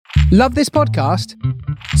Love this podcast?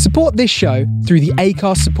 Support this show through the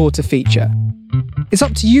Acast supporter feature. It's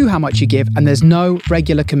up to you how much you give, and there's no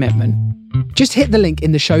regular commitment. Just hit the link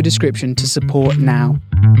in the show description to support now.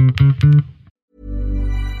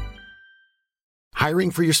 Hiring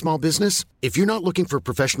for your small business? If you're not looking for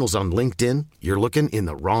professionals on LinkedIn, you're looking in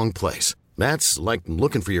the wrong place. That's like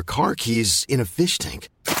looking for your car keys in a fish tank.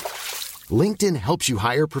 LinkedIn helps you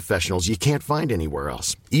hire professionals you can't find anywhere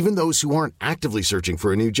else, even those who aren't actively searching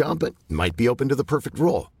for a new job but might be open to the perfect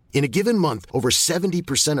role. In a given month, over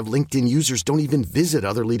 70% of LinkedIn users don't even visit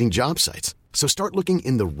other leading job sites. So start looking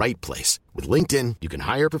in the right place. With LinkedIn, you can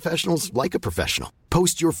hire professionals like a professional.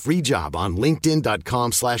 Post your free job on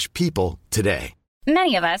linkedin.com/people today.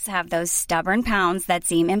 Many of us have those stubborn pounds that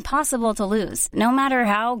seem impossible to lose, no matter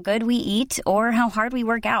how good we eat or how hard we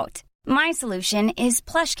work out. My solution is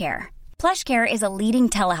PlushCare. PlushCare is a leading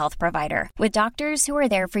telehealth provider with doctors who are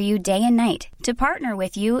there for you day and night to partner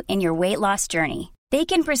with you in your weight loss journey. They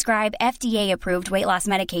can prescribe FDA-approved weight loss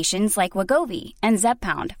medications like Wegovy and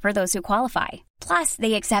Zepbound for those who qualify. Plus,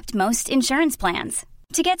 they accept most insurance plans.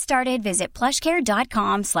 To get started, visit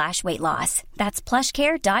plushcare.com/weightloss. That's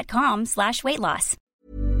plushcare.com/weightloss.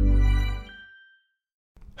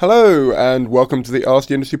 Hello, and welcome to the Ask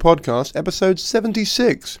the Industry podcast, episode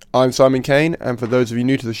 76. I'm Simon Kane, and for those of you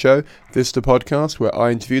new to the show, this is the podcast where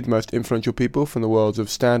I interview the most influential people from the worlds of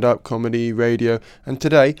stand-up, comedy, radio, and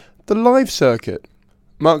today, the live circuit.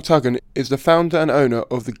 Mark Tuggan is the founder and owner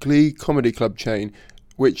of the Glee Comedy Club chain,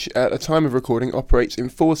 which at the time of recording operates in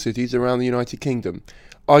 4 cities around the United Kingdom.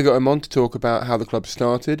 I got him on to talk about how the club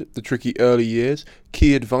started, the tricky early years,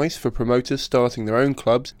 key advice for promoters starting their own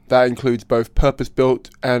clubs. That includes both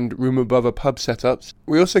purpose-built and room above a pub setups.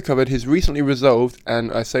 We also covered his recently resolved,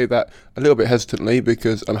 and I say that a little bit hesitantly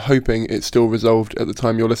because I'm hoping it's still resolved at the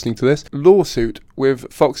time you're listening to this, lawsuit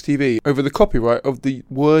with Fox TV over the copyright of the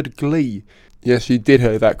word Glee. Yes, you did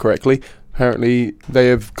hear that correctly. Apparently they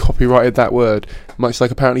have copyrighted that word, much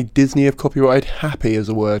like apparently Disney have copyrighted happy as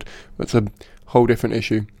a word. That's a whole different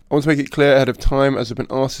issue. I want to make it clear ahead of time, as I've been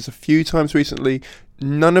asked this a few times recently,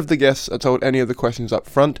 none of the guests are told any of the questions up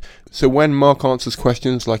front, so when Mark answers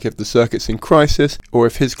questions like if the circuit's in crisis or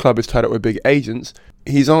if his club is tied up with big agents,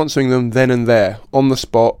 he's answering them then and there, on the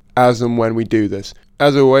spot, as and when we do this.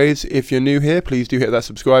 As always, if you're new here, please do hit that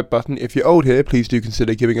subscribe button. If you're old here, please do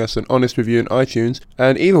consider giving us an honest review on iTunes,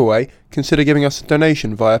 and either way, consider giving us a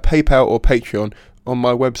donation via PayPal or Patreon on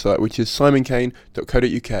my website, which is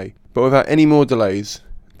simonkane.co.uk. But without any more delays,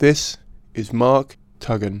 this is Mark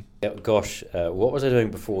Tuggan. Yeah, gosh, what was I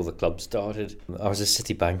doing before the club started? I was a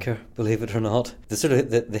city banker, believe it or not.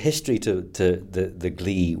 The history to the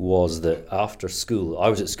Glee was that after school, I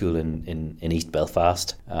was at school in East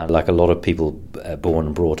Belfast, and like a lot of people born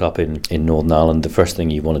and brought up in Northern Ireland, the first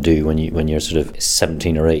thing you want to do when you're sort of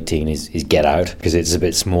 17 or 18 is get out, because it's a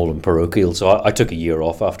bit small and parochial. So I took a year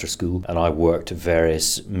off after school, and I worked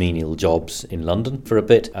various menial jobs in London for a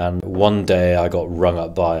bit. And one day I got rung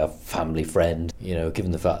up by a family friend. You know,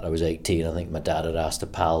 given the fact I was 18, I think my dad had asked a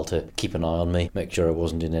pal to keep an eye on me, make sure I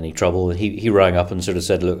wasn't in any trouble. And he rang up and sort of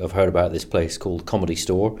said, look, I've heard about this place called Comedy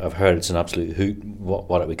Store. I've heard it's an absolute hoot.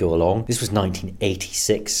 Why don't we go along? This was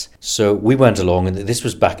 1986. So we went along, and this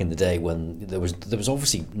was back in the day when there was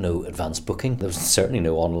obviously no advanced booking. There was certainly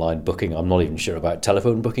no online booking. I'm not even sure about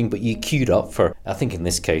telephone booking, but you queued up for, I think in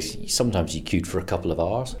this case, sometimes you queued for a couple of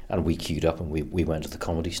hours, and we queued up and we went to the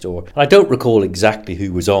Comedy Store. And I don't recall exactly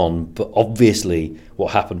who was on, but obviously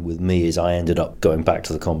what happened with me is I ended up going back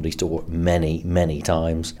to the Comedy Store many, many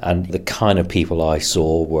times, and the kind of people I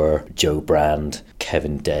saw were Joe Brand,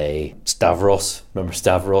 Kevin Day, Stavros, remember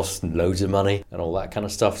Stavros, and Loads of Money and all that kind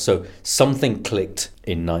of stuff. So something clicked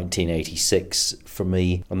in 1986 for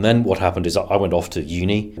me. And then what happened is I went off to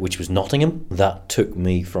uni, which was Nottingham. That took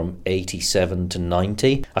me from 87 to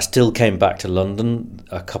 90. I still came back to London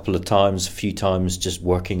a couple of times, a few times just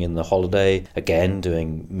working in the holiday, again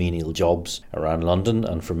doing menial jobs around London.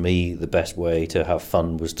 And for me, the best way to have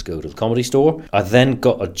fun was to go to the Comedy Store. I then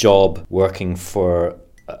got a job working for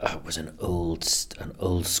it was an old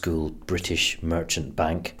school British merchant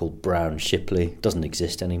bank called Brown Shipley. Doesn't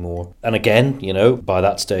exist anymore. And again, you know, by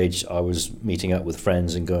that stage I was meeting up with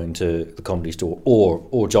friends and going to the Comedy Store or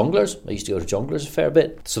Jongleurs. I used to go to Jongleurs a fair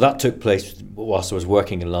bit. So that took place whilst I was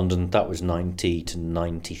working in London. That was 90 to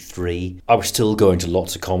 93. I was still going to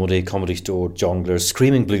lots of Comedy Store, Jongleurs.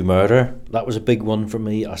 Screaming Blue Murder, that was a big one for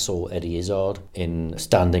me. I saw Eddie Izzard in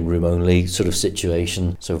standing room only sort of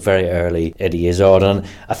situation. So very early Eddie Izzard. And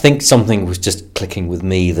I think something was just clicking with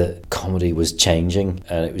me that comedy was changing,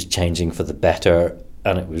 and it was changing for the better.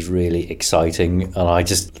 and it was really exciting, and I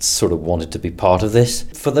just sort of wanted to be part of this.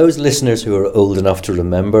 For those listeners who are old enough to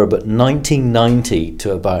remember, but 1990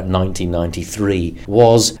 to about 1993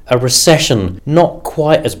 was a recession not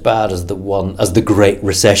quite as bad as the Great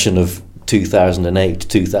Recession of 2008 to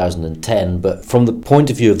 2010, but from the point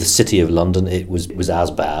of view of the City of London, it was as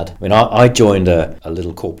bad. I mean, I joined a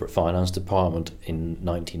little corporate finance department in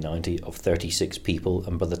 1990 of 36 people,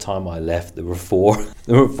 and by the time I left, there were four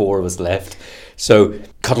of us left. So,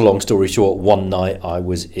 cut a long story short, one night I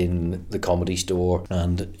was in the Comedy Store,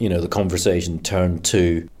 and the conversation turned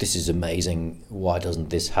to, this is amazing, why doesn't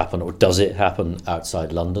this happen, or does it happen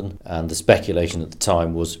outside London? And the speculation at the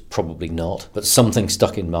time was probably not, but something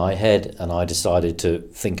stuck in my head, and I decided to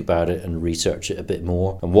think about it and research it a bit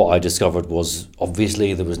more. And what I discovered was,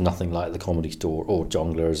 obviously, there was nothing like the Comedy Store or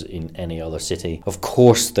Jongleurs in any other city. Of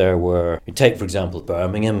course, there were, take for example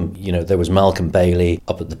Birmingham, there was Malcolm Bailey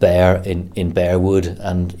up at the Bear in Bearwood,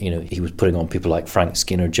 and he was putting on people like Frank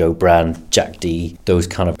Skinner, Joe Brand, Jack Dee, those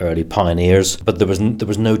kind of early pioneers. But there was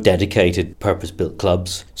no dedicated purpose-built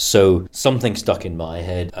clubs. So something stuck in my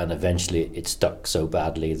head, and eventually it stuck so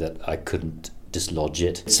badly that I couldn't dislodge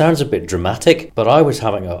it. It sounds a bit dramatic, but I was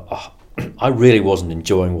having I really wasn't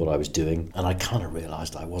enjoying what I was doing, and I kind of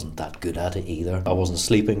realised I wasn't that good at it either. I wasn't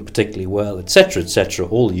sleeping particularly well, etc.,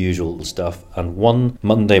 all the usual stuff. And one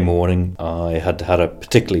Monday morning, I had had a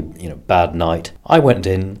particularly bad night. I went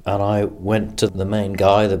in and I went to the main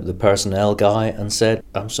guy, the personnel guy, and said,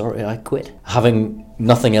 "I'm sorry, I quit." Having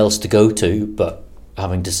nothing else to go to, but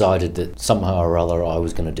having decided that somehow or other I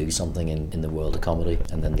was going to do something in the world of comedy.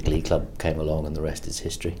 And then the Glee Club came along, and the rest is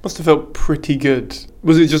history. Must have felt pretty good.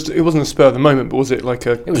 Was it just, it wasn't a spur of the moment, but was it like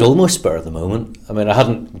a... It was almost spur of the moment. I mean, I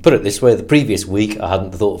hadn't, put it this way, the previous week I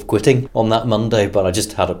hadn't thought of quitting on that Monday, but I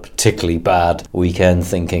just had a particularly bad weekend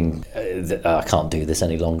thinking, I can't do this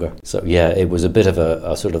any longer. So yeah, it was a bit of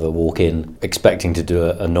a sort of a walk-in, expecting to do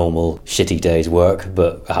a normal shitty day's work,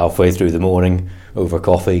 but halfway through the morning, over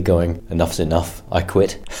coffee, going, enough's enough, I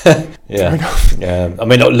quit. Yeah. I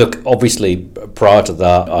mean, look, obviously, prior to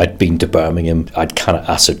that, I'd been to Birmingham. I'd kind of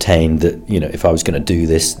ascertained that, if I was going to do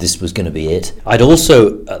this, this was going to be it. I'd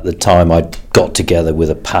also, at the time, I'd got together with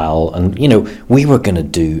a pal, and, we were going to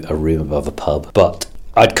do a room above a pub, but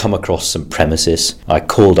I'd come across some premises. I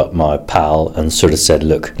called up my pal and sort of said,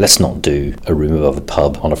 look, let's not do a room above a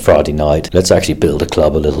pub on a Friday night. Let's actually build a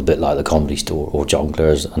club a little bit like the Comedy Store or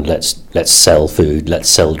Jongleurs, and let's sell food, let's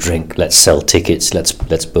sell drink, let's sell tickets, let's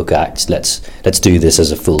book acts, let's do this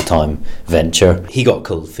as a full-time venture. He got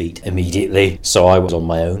cold feet immediately, so I was on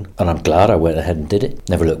my own, and I'm glad I went ahead and did it.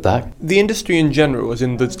 Never looked back. The industry in general, as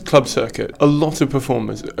in the club circuit, a lot of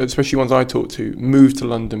performers, especially ones I talk to, move to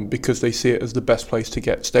London because they see it as the best place to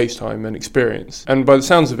get stage time and experience. And by the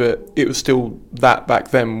sounds of it, it was still that back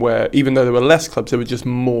then, where even though there were less clubs, there were just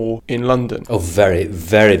more in London. Oh, very,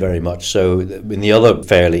 very, very much so. In the other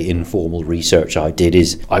fairly informal research I did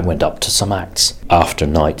is I went up to some acts after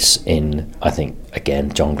nights in, I think,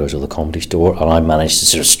 again, Jongleurs or the Comedy Store, and I managed to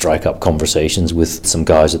sort of strike up conversations with some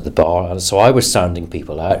guys at the bar. And so I was sounding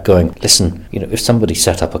people out, going, listen, if somebody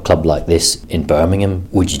set up a club like this in Birmingham,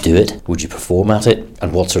 would you do it? Would you perform at it?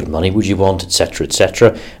 And what sort of money would you want, etc.,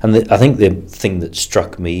 etc.? And I think the thing that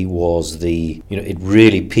struck me was it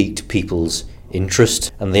really piqued people's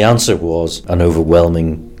interest, and the answer was an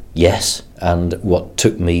overwhelming yes. And what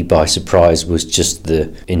took me by surprise was just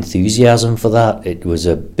the enthusiasm for that. It was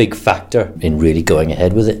a big factor in really going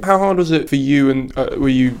ahead with it. How hard was it for you, and were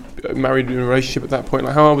you married in a relationship at that point?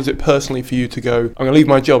 Like, how hard was it personally for you to go, I'm going to leave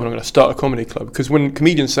my job and I'm going to start a comedy club? Because when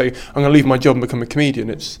comedians say, I'm going to leave my job and become a comedian,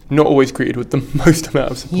 it's not always greeted with the most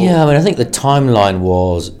amount of support. Yeah, I mean, I think the timeline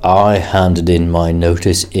was I handed in my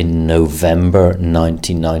notice in November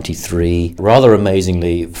 1993. Rather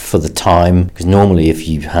amazingly for the time, because normally if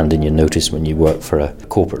you hand in your notice when you work for a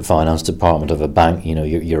corporate finance department of a bank,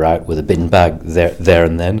 you're out with a bin bag there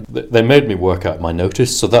and then. They made me work out my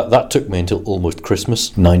notice, so that took me until almost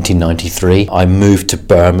Christmas 1993. I moved to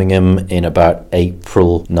Birmingham in about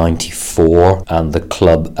April 94, and the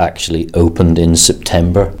club actually opened in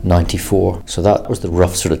September 94. So that was the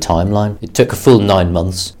rough sort of timeline. It took a full 9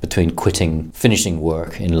 months between finishing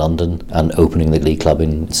work in London and opening the Glee Club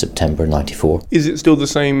in September 94. Is it still the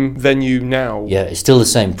same venue now? Yeah, it's still the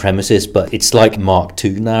same premises, but it's like Mark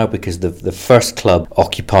II now, because the first club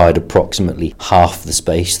occupied approximately half the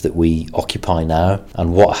space that we occupy now.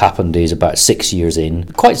 And what happened is, about 6 years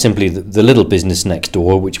in, quite simply, the little business next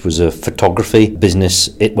door, which was a photography business,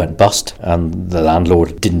 it went bust, and the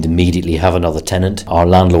landlord didn't immediately have another tenant. Our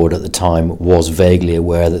landlord at the time was vaguely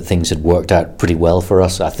aware that things had worked out pretty well for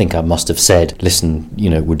us. I think I must have said, listen,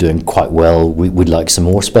 we're doing quite well, we'd like some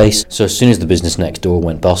more space. So as soon as the business next door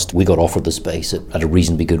went bust, we got offered the space at a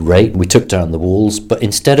reasonably good rate. We took down the walls, but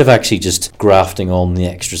instead of actually just grafting on the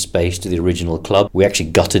extra space to the original club, we actually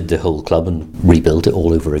gutted the whole club and rebuilt it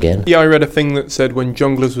all over again. Yeah, I read a thing that said when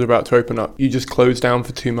Jongleurs was about to open up, you just closed down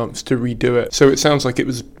for 2 months to redo it. So it sounds like it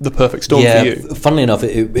was the perfect storm for you. Funnily enough,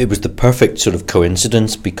 it was the perfect sort of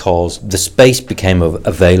coincidence, because the space became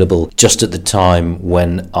available just at the time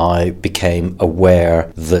when I became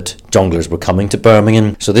aware that Jongleurs were coming to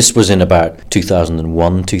Birmingham. So this was in about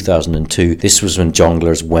 2001, 2002. This was when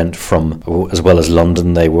Jongleurs went from, as well as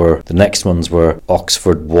London, the next ones were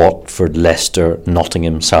Oxford, Watford, Leicester,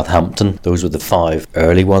 Nottingham, Southampton. Those were the 5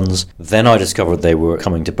 early ones. Then I discovered they were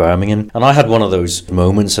coming to Birmingham, and I had one of those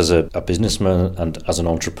moments as a businessman and as an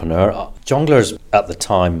entrepreneur. Jongleurs at the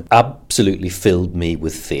time absolutely filled me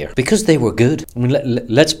with fear, because they were good. I mean,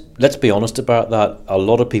 let's be honest about that. A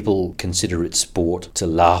lot of people consider it sport to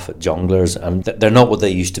laugh at Jongleurs, and they're not what they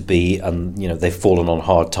used to be, and they've fallen on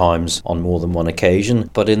hard times on more than one occasion.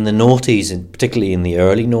 But in the noughties, and particularly in the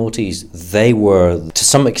early noughties, they were to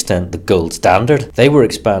some extent the gold standard. They were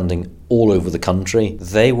expanding all over the country.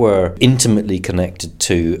 They were intimately connected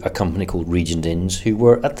to a company called Regent Inns, who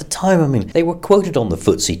were, at the time, they were quoted on the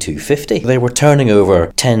FTSE 250. They were turning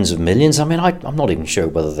over tens of millions. I'm not even sure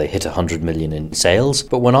whether they hit 100 million in sales.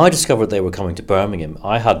 But when I discovered they were coming to Birmingham,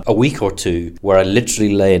 I had a week or two where I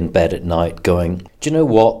literally lay in bed at night going, do you know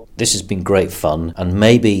what? This has been great fun, and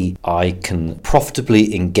maybe I can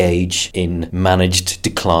profitably engage in managed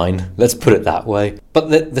decline. Let's put it that way. But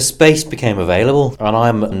the space became available, and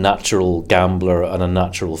I'm a natural gambler and a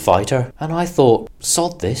natural fighter. And I thought,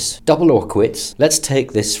 sod this, double or quits. Let's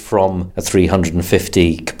take this from a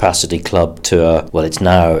 350 capacity club to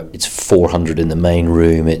it's 400 in the main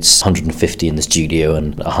room, it's 150 in the studio,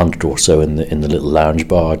 and 100 or so in the little lounge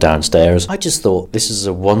bar downstairs. I just thought, this is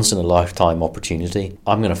a once in a lifetime opportunity.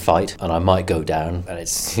 I'm going to fight, and I might go down. And it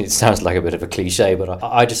sounds like a bit of a cliche, but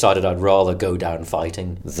I decided I'd rather go down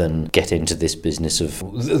fighting than get into this business of...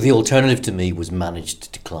 The alternative to me was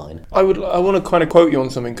managed decline. I want to kind of quote you on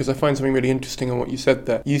something, because I find something really interesting on what you said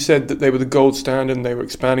there. You said that they were the gold standard and they were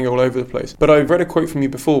expanding all over the place. But I've read a quote from you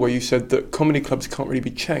before where you said that comedy clubs can't really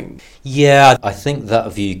be chained. Yeah, I think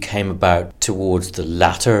that view came about towards the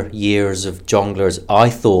latter years of Jongleurs. I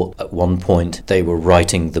thought at one point they were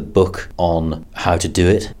writing the book on how to do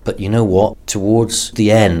it. But you know what? Towards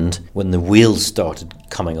the end, when the wheels started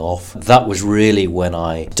coming off, that was really when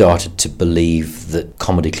I started to believe that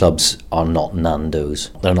comedy clubs are not Nando's,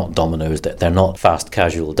 they're not Domino's, they're not fast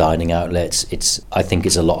casual dining outlets. I think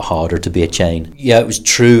it's a lot harder to be a chain. Yeah, it was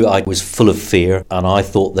true, I was full of fear, and I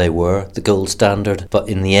thought they were the gold standard, but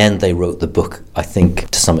in the end they wrote the book, I think,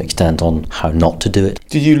 to some extent, on how not to do it.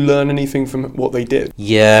 Did you learn anything from what they did?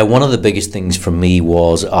 Yeah, one of the biggest things for me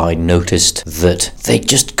was I noticed that they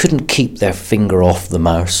just couldn't keep their finger off the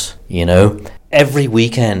mouse, Every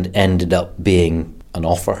weekend ended up being an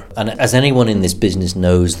offer. And as anyone in this business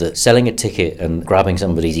knows, that selling a ticket and grabbing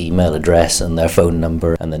somebody's email address and their phone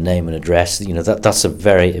number and their name and address, that's a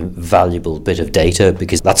very valuable bit of data,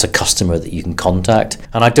 because that's a customer that you can contact.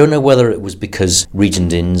 And I don't know whether it was because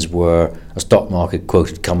Regent Inns were a stock market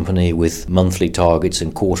quoted company with monthly targets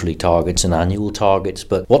and quarterly targets and annual targets,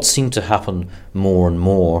 but what seemed to happen more and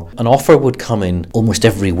more, an offer would come in almost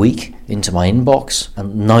every week into my inbox,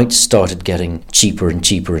 and nights started getting cheaper and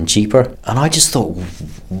cheaper and cheaper. And I just thought,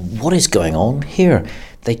 what is going on here?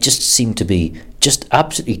 They just seem to be just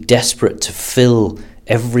absolutely desperate to fill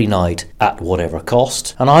every night at whatever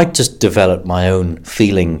cost. And I just developed my own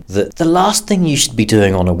feeling that the last thing you should be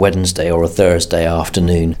doing on a Wednesday or a Thursday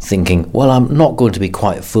afternoon, thinking, well, I'm not going to be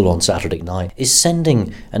quite full on Saturday night, is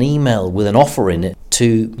sending an email with an offer in it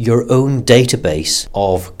to your own database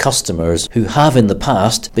of customers who have in the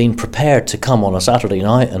past been prepared to come on a Saturday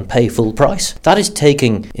night and pay full price. That is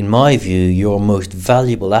taking, in my view, your most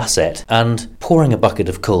valuable asset and pouring a bucket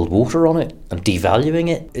of cold water on it and devaluing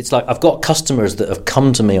it. It's like, I've got customers that have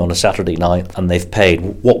come to me on a Saturday night and they've paid,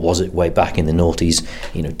 what was it way back in the noughties,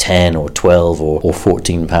 10 or 12 or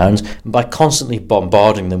 14 pounds. And by constantly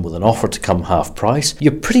bombarding them with an offer to come half price,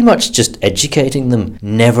 you're pretty much just educating them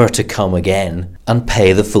never to come again and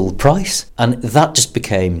pay the full price. And that just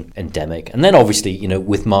became endemic. And then obviously,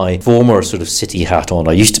 with my former sort of city hat on,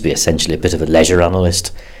 I used to be essentially a bit of a leisure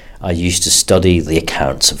analyst. I used to study the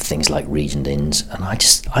accounts of things like Regent Inns, and I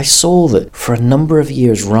saw that for a number of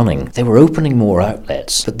years running, they were opening more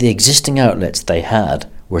outlets, but the existing outlets they had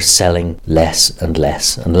were selling less and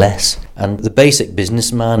less and less. And the basic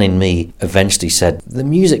businessman in me eventually said, the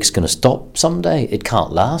music's going to stop someday. It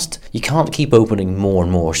can't last. You can't keep opening more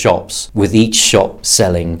and more shops with each shop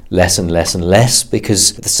selling less and less and less,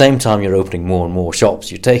 because at the same time you're opening more and more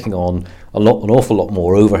shops, you're taking on an awful lot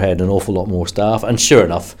more overhead, an awful lot more staff. And sure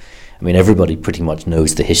enough, I mean, everybody pretty much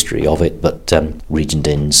knows the history of it, but Regent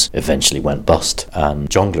Inns eventually went bust, and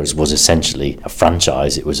Jongleurs was essentially a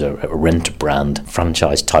franchise. It was a rent-a-brand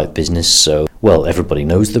franchise-type business, so, well, everybody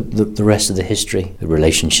knows the rest of the history. The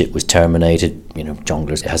relationship was terminated. You know,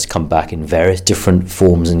 Jongleurs has come back in various different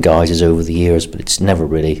forms and guises over the years, but it's never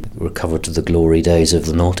really recovered to the glory days of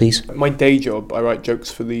the noughties. My day job, I write jokes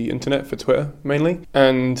for the internet, for Twitter mainly,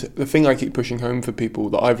 and the thing I keep pushing home for people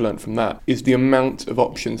that I've learned from that is the amount of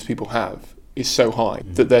options people have is so high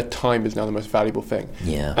that their time is now the most valuable thing.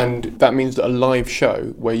 Yeah. And that means that a live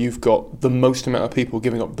show where you've got the most amount of people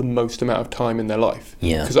giving up the most amount of time in their life.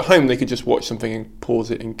 Yeah. Because at home they could just watch something and pause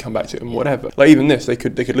it and come back to it and whatever. Like even this, they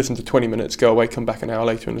could listen to 20 minutes, go away, come back an hour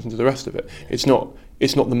later and listen to the rest of it. It's not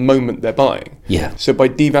the moment they're buying. Yeah. So by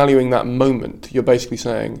devaluing that moment, you're basically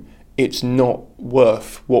saying it's not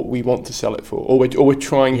worth what we want to sell it for, or we're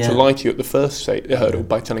trying to lie to you at the first hurdle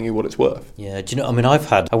by telling you what it's worth. Yeah, do you know, I mean,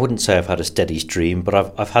 I wouldn't say I've had a steady stream, but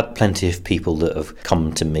I've had plenty of people that have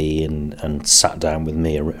come to me and sat down with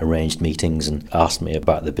me, arranged meetings and asked me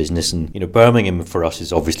about the business. And, you know, Birmingham for us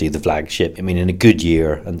is obviously the flagship. I mean, in a good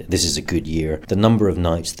year, and this is a good year, the number of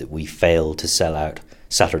nights that we fail to sell out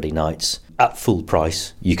Saturday nights at full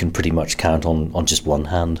price, you can pretty much count on just one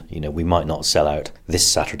hand. You know, we might not sell out this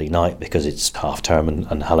Saturday night because it's half term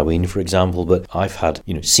and Halloween, for example, but I've had,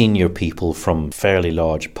 you know, senior people from fairly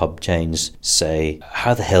large pub chains say,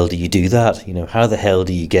 how the hell do you do that? You know, how the hell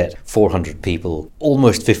do you get 400 people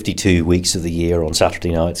almost 52 weeks of the year on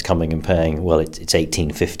Saturday nights coming and paying? Well, it's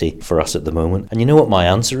 $18.50 for us at the moment. And you know what my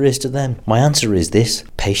answer is to them? My answer is this: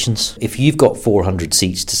 patience. If you've got 400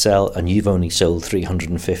 seats to sell and you've only sold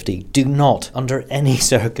 350, do not, under any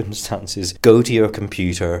circumstances, go to your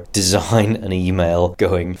computer, design an email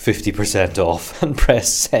going 50% off and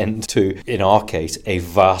press send to, in our case, a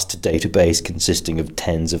vast database consisting of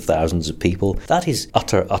tens of thousands of people. That is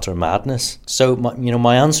utter madness. So,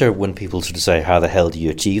 my answer when people sort of say, how the hell do you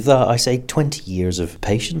achieve that? I say 20 years of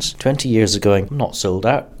patience, 20 years of going, I'm not sold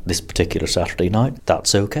out this particular Saturday night.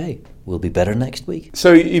 That's okay. We'll be better next week.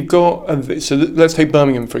 So you've got, let's take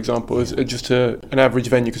Birmingham, for example, as just an average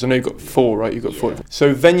venue, because I know you've got four, right? You've got four.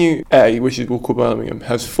 So venue A, which is we'll call Birmingham,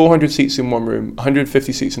 has 400 seats in one room,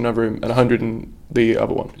 150 seats in another room, and 100 in the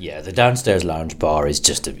other one. Yeah, the downstairs lounge bar is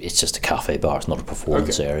just a cafe bar. It's not a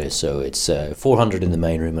performance area. So it's 400 in the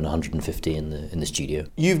main room and 150 in the studio.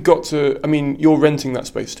 You've got to, I mean, you're renting that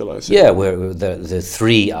space still, I assume. Yeah, we're the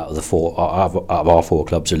three out of the four out of our four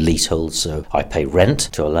clubs are leaseholds. So I pay rent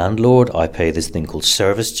to a landlord. I pay this thing called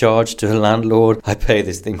service charge to a landlord. I pay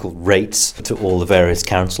this thing called rates to all the various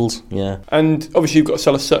councils. Yeah. And obviously you've got to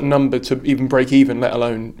sell a certain number to even break even, let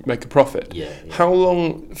alone make a profit. Yeah. How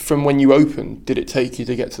long from when you opened did it take you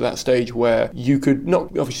to get to that stage where you could not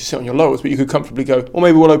obviously sit on your laurels, but you could comfortably go, or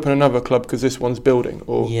maybe we'll open another club because this one's building?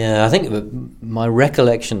 Or yeah, I think my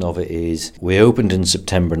recollection of it is we opened in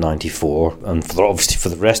September 94, and obviously for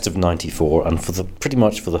the rest of 94 and pretty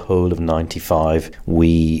much for the whole of 95,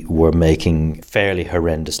 we were making fairly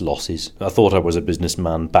horrendous losses. I thought I was a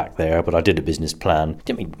businessman back there, but I did a business plan.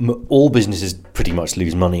 I mean, all businesses pretty much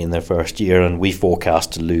lose money in their first year, and we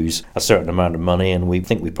forecast to lose a certain amount of money, and we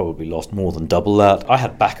think we probably lost more than double that. I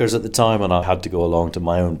had backers at the time, and I had to go along to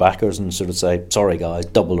my own backers and sort of say, sorry guys,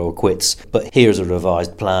 double or quits, but here's a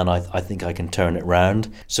revised plan. I think I can turn it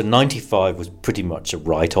round. So 95 was pretty much a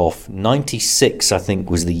write-off. 96, I think,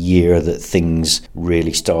 was the year that things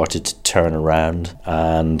really started to turn around,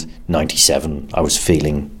 and 97 I was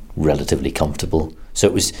feeling relatively comfortable. So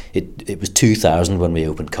it was 2000 when we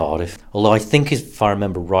opened Cardiff. Although I think, if I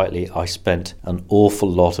remember rightly, I spent an awful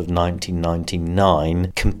lot of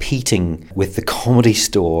 1999 competing with the Comedy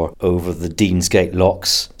Store over the Deansgate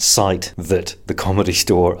Locks site that the Comedy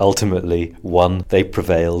Store ultimately won. They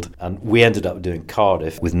prevailed, and we ended up doing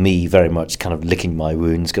Cardiff with me very much kind of licking my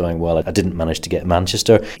wounds, going, well, I didn't manage to get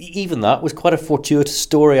Manchester. Even that was quite a fortuitous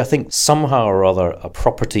story. I think somehow or other a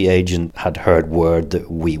property agent had heard word that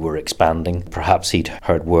we were expanding. Perhaps he'd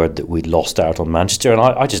heard word that we'd lost out on Manchester, and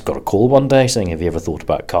I just got a call one day saying, have you ever thought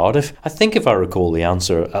about Cardiff? I think, if I recall, the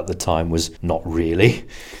answer at the time was not really.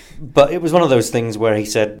 But it was one of those things where he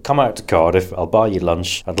said, come out to Cardiff, I'll buy you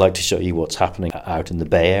lunch, I'd like to show you what's happening out in the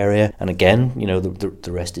Bay Area. And again, you know,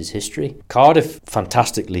 the rest is history. Cardiff,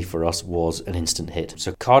 fantastically for us, was an instant hit.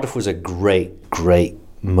 So Cardiff was a great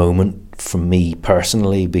moment from me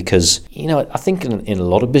personally, because, I think in a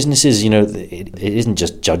lot of businesses, it isn't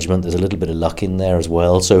just judgment, there's a little bit of luck in there as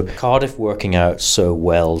well. So Cardiff working out so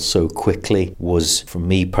well, so quickly was, for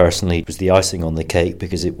me personally, was the icing on the cake,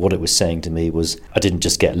 because what it was saying to me was, I didn't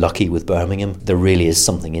just get lucky with Birmingham, there really is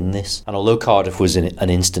something in this. And although Cardiff was an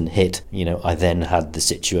instant hit, I then had the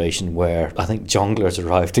situation where I think Jongleurs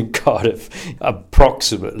arrived in Cardiff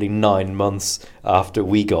approximately 9 months after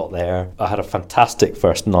we got there. I had a fantastic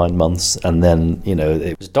first 9 months, and then,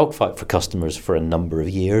 it was a dogfight for customers for a number of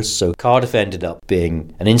years. So Cardiff ended up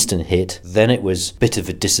being an instant hit. Then it was a bit of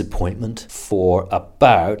a disappointment for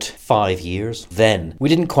about 5 years. Then we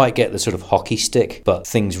didn't quite get the sort of hockey stick, but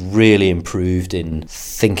things really improved in, I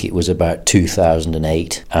think it was about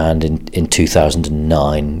 2008, and in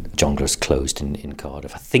 2009 Jongleurs closed in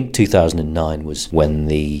Cardiff. I think 2009 was when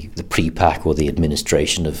the pre-pack or the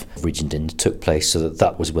administration of Regent Inn took place, so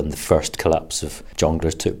that was when the first collapse of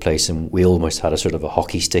Jongleurs took place, and we almost had a sort of a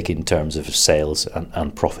hockey stick in terms of sales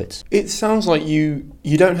and profits. It sounds like you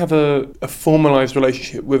don't have a formalised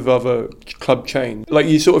relationship with other club chains. Like,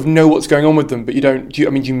 you sort of know what's going on with them, but you don't. Do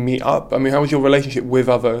you meet up? I mean, how was your relationship with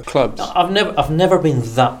other clubs? I've never been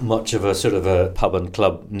that much of a sort of a pub and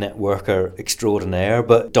club networker extraordinaire,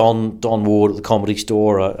 but Don Ward at the Comedy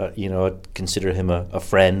Store, I'd consider him a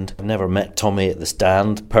friend. I've never met Tommy at the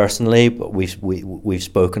Stand personally, but we've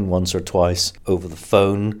spoken once or twice over the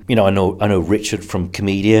phone. I know Richard from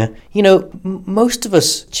Comedia. Most of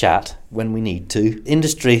us chat when we need to.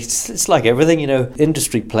 Industry, it's like everything,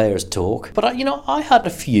 industry players talk. But I had a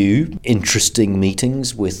few interesting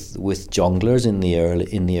meetings with Jongleurs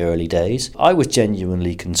in the early days. I was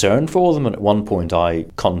genuinely concerned for them, and at one point I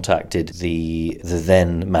contacted the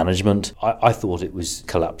then management. I thought it was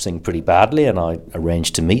collapsing pretty badly, and I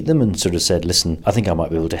arranged to meet them and sort of said, listen, I think I might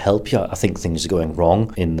be able to help you. I think things are going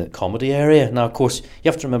wrong in the comedy area. Now, of course,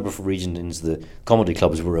 you have to remember, for Regent Inns, the comedy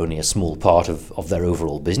clubs were only a small part of their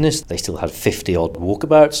overall business. They still had 50-odd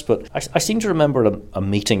walkabouts, but I seem to remember a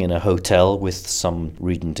meeting in a hotel with some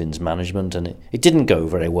Regent Inn's management, and it didn't go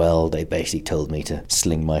very well. They basically told me to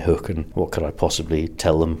sling my hook, and what could I possibly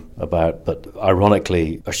tell them about? But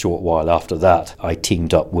ironically, a short while after that, I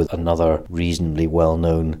teamed up with another reasonably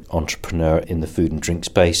well-known entrepreneur in the food and drink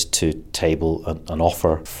space to table an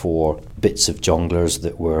offer for bits of Jongleurs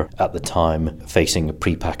that were at the time facing a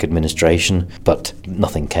pre-pack administration, but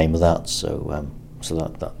nothing came of that. So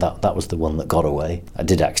that was the one that got away. I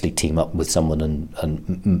did actually team up with someone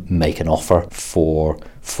and make an offer for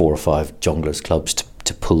 4 or 5 Jongleurs clubs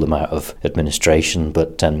to pull them out of administration,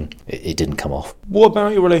 but it didn't come off. What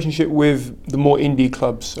about your relationship with the more indie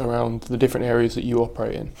clubs around the different areas that you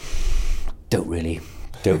operate in? Don't really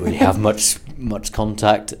have much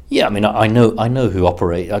contact. Yeah, I mean, I know who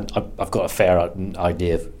operate. I've got a fair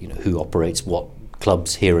idea of who operates what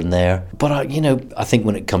clubs here and there. But I think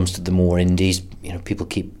when it comes to the more indies, people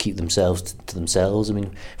keep themselves to themselves. I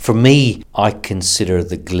mean, for me, I consider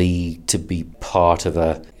the Glee to be part of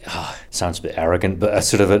sounds a bit arrogant, but a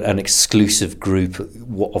sort of an exclusive group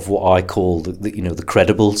of what I call the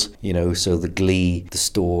credibles. So the Glee, the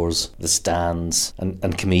Stores, the Stands,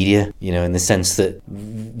 and Comedia. In the sense that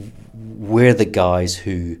we're the guys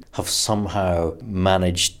who have somehow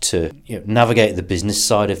managed to navigate the business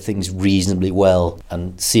side of things reasonably well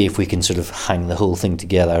and see if we can sort of hang the whole thing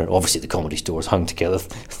together. Obviously, the Comedy Store's hung together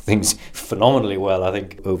things phenomenally well, I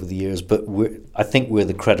think, over the years. But I think we're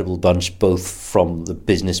the credible bunch, both from the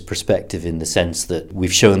business perspective, in the sense that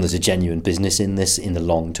we've shown there's a genuine business in this in the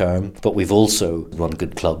long term, but we've also run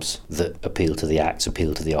good clubs that appeal to the acts,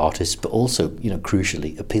 appeal to the artists, but also,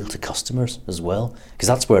 crucially, appeal to customers as well, because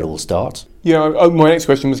that's where it all starts. Yeah, my next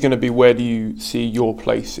question was going to be, where do you see your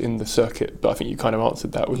place in the circuit? But I think you kind of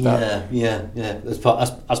answered that with that. Yeah. As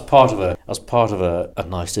part of a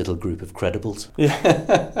nice little group of credibles.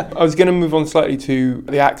 Yeah. I was going to move on slightly to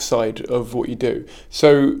the act side of what you do.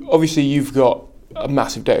 So obviously you've got a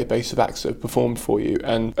massive database of acts that have performed for you,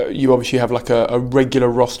 and you obviously have like a regular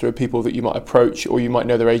roster of people that you might approach, or you might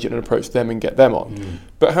know their agent and approach them and get them on.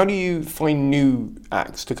 But how do you find new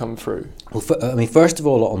acts to come through? Well, first of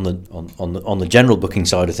all, on the general booking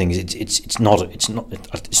side of things, it's not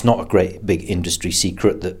a great big industry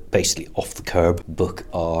secret that basically off the curb book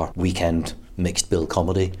our weekend mixed bill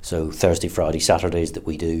comedy. So Thursday, Friday, Saturdays that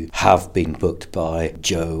we do have been booked by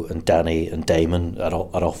Joe and Danny and Damon at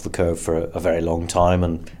Off the Curb for a very long time,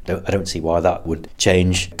 and I don't see why that would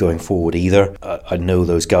change going forward either. I know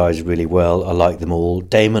those guys really well. I like them all.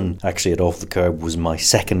 Damon, actually, at Off the Curb was my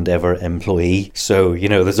second ever employee, so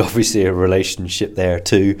there's obviously a relationship there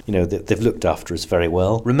too. They've looked after us very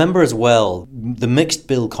well. Remember as well, the mixed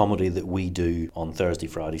bill comedy that we do on Thursday,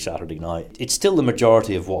 Friday, Saturday night, it's still the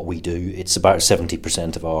majority of what we do. It's about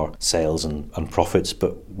 70% of our sales and profits,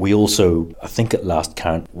 but we also, I think at last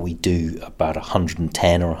count, we do about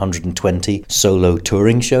 110 or 120 solo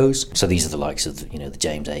touring shows. So these are the likes of the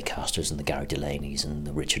James Acasters and the Gary Delaney's and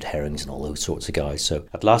the Richard Herrings and all those sorts of guys. So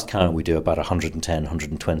at last count, we do about 110,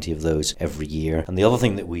 120 of those every year. And the other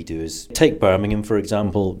thing that we do is take Birmingham, for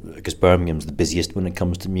example, because Birmingham's the busiest when it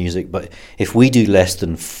comes to music, but if we do less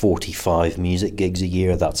than 45 music gigs a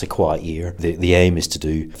year, that's a quiet year. The aim is to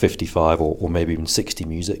do 55 or maybe even 60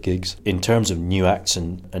 music gigs. In terms of new acts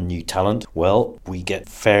and new talent, well, we get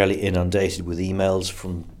fairly inundated with emails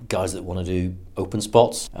from guys that want to do open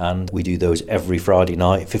spots, and we do those every Friday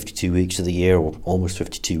night, 52 weeks of the year, or almost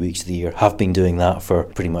 52 weeks of the year. Have been doing that for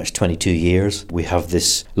pretty much 22 years. We have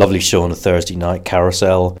this lovely show on a Thursday night,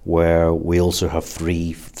 Carousel, where we also have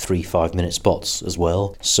three 5-minute spots as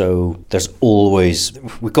well. So there's always,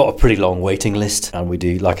 we've got a pretty long waiting list, and we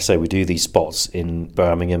do, like I say, we do these spots in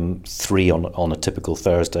Birmingham, 3 on a typical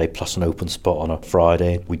Thursday, plus an open spot on a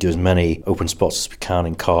Friday. We do as many open spots as we can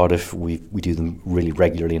in Cardiff. We do them really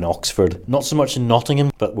regularly in Oxford. Not so much in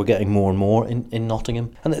Nottingham, but we're getting more and more in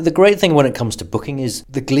Nottingham. And the great thing when it comes to booking is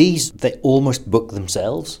the Glees, they almost book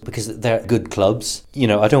themselves because they're good clubs.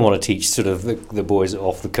 I don't want to teach sort of the boys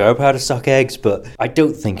Off the Curb how to suck eggs, but I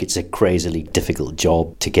don't think it's a crazily difficult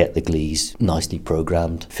job to get the Glees nicely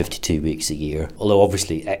programmed 52 weeks a year, although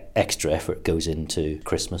obviously extra effort goes into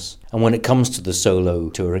Christmas. And when it comes to the solo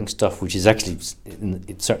touring stuff, which is actually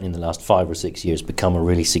certainly in the last 5 or 6 years become a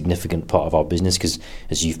really significant part of our business, because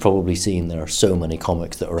as you've probably seen, there are so many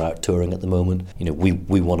comics that are out touring at the moment.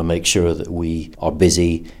 We want to make sure that we are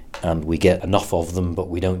busy and we get enough of them, but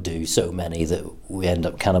we don't do so many that we end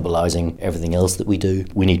up cannibalising everything else that we do.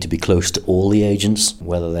 We need to be close to all the agents,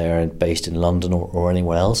 whether they're based in London or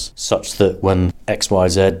anywhere else, such that when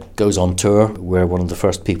XYZ goes on tour, we're one of the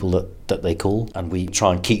first people that they call, and we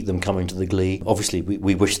try and keep them coming to the Glee. Obviously,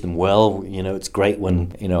 we wish them well. It's great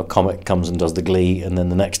when a comic comes and does the Glee, and then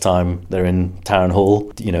the next time they're in Town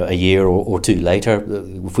Hall, a year or two later,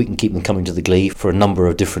 if we can keep them coming to the Glee for a number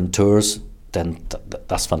of different tours, then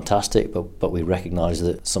that's fantastic, but we recognise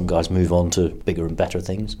that some guys move on to bigger and better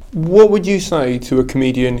things. What would you say to a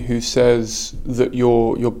comedian who says that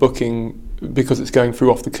your booking, because it's going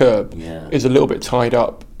through Off the Curb, is a little bit tied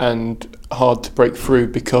up and hard to break through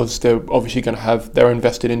because they're obviously going to have their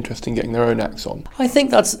invested interest in getting their own acts on? I think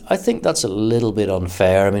that's a little bit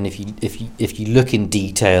unfair. I mean, if you look in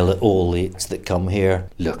detail at all the acts that come here,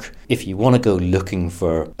 look, if you want to go looking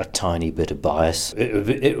for a tiny bit of bias,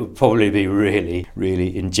 it would probably be really, really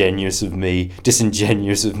disingenuous of me to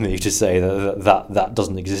say that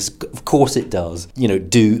doesn't exist. Of course it does.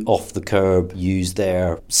 Do Off the Curb use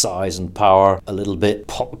their size and power a little bit?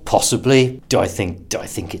 Possibly. Do I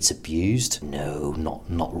think it's abused? No,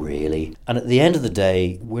 not really. And at the end of the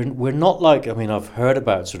day, we're not like, I've heard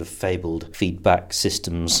about sort of fabled feedback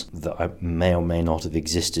systems that may or may not have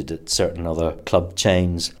existed at certain other club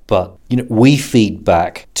chains, but we feed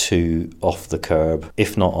back to Off the Curb,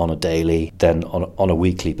 if not on a daily, then on a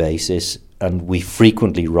weekly basis, and we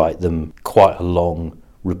frequently write them quite a long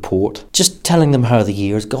report, just telling them how the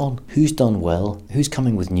year's gone, who's done well, who's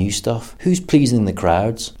coming with new stuff, who's pleasing the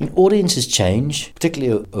crowds. Audiences change,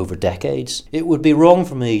 particularly over decades. It would be wrong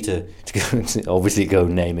for me to obviously go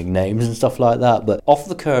naming names and stuff like that, but Off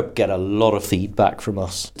the Curb get a lot of feedback from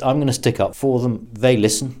us. I'm going to stick up for them. They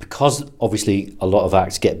listen, because obviously a lot of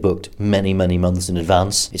acts get booked many, many months in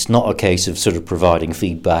advance. It's not a case of sort of providing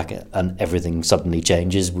feedback and everything suddenly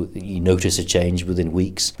changes. You notice a change within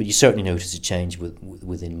weeks, but you certainly notice a change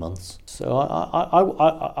within months. So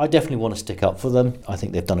I definitely want to stick up for them. I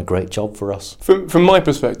think they've done a great job for us. From my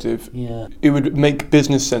perspective, it would make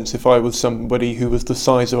business sense if I was somebody who was the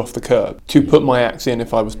size of Off the Curb to put my acts in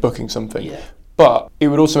if I was booking something. Yeah. But it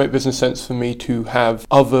would also make business sense for me to have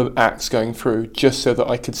other acts going through, just so that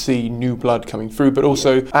I could see new blood coming through, but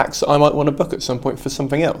also acts that I might want to book at some point for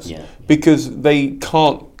something else. Yeah. Because they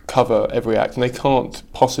can't cover every act, and they can't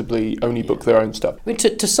possibly only book their own stuff.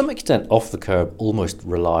 To some extent, Off the Curb almost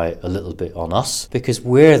rely a little bit on us, because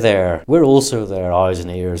we're also their eyes and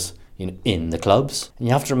ears. in the clubs. And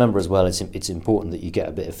you have to remember as well, it's important that you get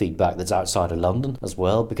a bit of feedback that's outside of London as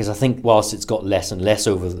well, because I think whilst it's got less and less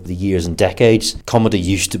over the years and decades, comedy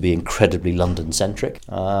used to be incredibly London-centric.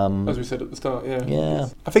 As we said at the start, yeah. Yeah.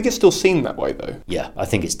 I think it's still seen that way, though. Yeah, I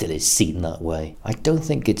think it still is seen that way. I don't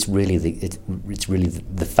think it's really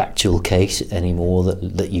the factual case anymore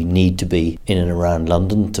that you need to be in and around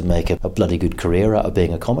London to make a bloody good career out of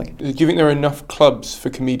being a comic. Do you think there are enough clubs for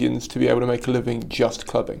comedians to be able to make a living just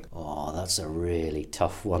clubbing? Oh, that's a really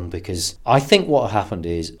tough one, because I think what happened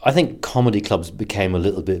is, I think comedy clubs became a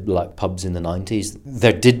little bit like pubs in the 90s.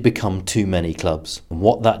 There did become too many clubs. And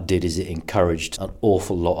what that did is it encouraged an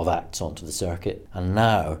awful lot of acts onto the circuit. And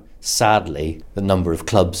now, sadly, the number of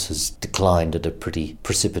clubs has declined at a pretty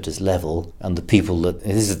precipitous level, and the people that,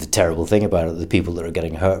 this is the terrible thing about it, the people that are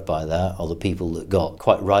getting hurt by that are the people that got,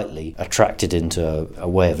 quite rightly, attracted into a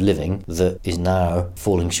way of living that is now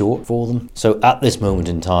falling short for them. So at this moment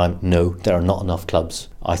in time, no, there are not enough clubs,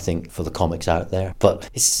 I think, for the comics out there. But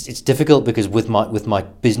it's difficult, because with my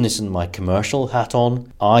business and my commercial hat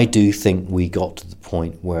on, I do think we got to the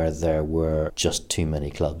point where there were just too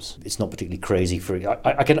many clubs. It's not particularly crazy for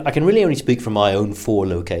I can really only speak for my own 4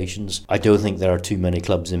 locations. I don't think there are too many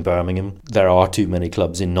clubs in Birmingham. There are too many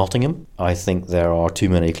clubs in Nottingham. I think there are too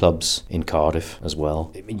many clubs in Cardiff as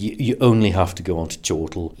well. You only have to go on to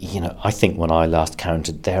Chortle. I think when I last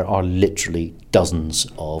counted, there are literally dozens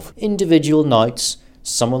of individual nights.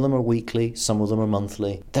 Some of them are weekly, some of them are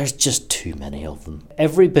monthly. There's just too many of them.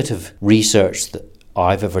 Every bit of research that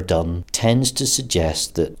I've ever done tends to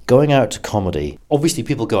suggest that going out to comedy, obviously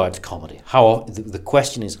people go out to comedy. The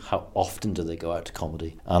question is, how often do they go out to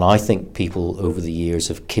comedy? And I think people over the years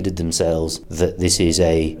have kidded themselves that this is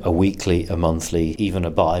a weekly, a monthly, even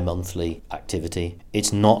a bi-monthly activity.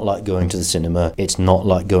 It's not like going to the cinema. It's not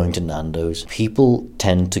like going to Nando's. People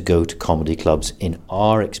tend to go to comedy clubs, in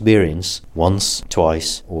our experience, once,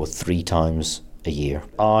 twice, or 3 times a year.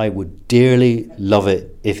 I would dearly love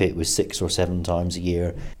it if it was 6 or 7 times a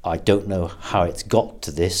year. I don't know how it's got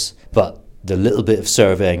to this, but the little bit of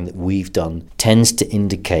surveying that we've done tends to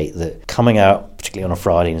indicate that coming out, particularly on a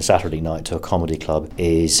Friday and a Saturday night, to a comedy club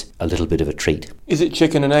is a little bit of a treat. Is it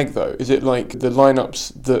chicken and egg, though? Is it like the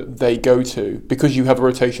lineups that they go to, because you have a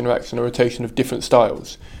rotation of acts and a rotation of different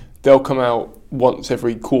styles, they'll come out once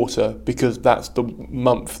every quarter because that's the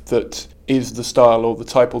month that is the style or the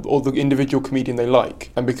type or the individual comedian they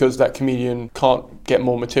like, and because that comedian can't get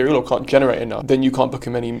more material or can't generate enough, then you can't book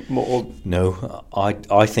him any more? No,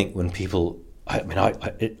 I think when people,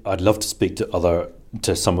 I'd love to speak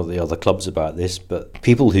to some of the other clubs about this, but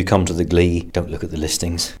people who come to the Glee don't look at the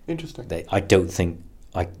listings. Interesting. I don't think.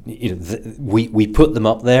 We put them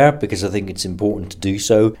up there because I think it's important to do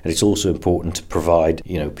so, and it's also important to provide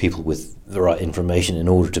people with the right information in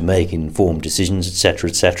order to make informed decisions, etc.,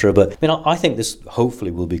 etc. But I think this hopefully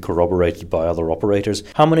will be corroborated by other operators.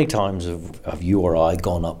 How many times have you or I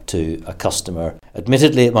gone up to a customer?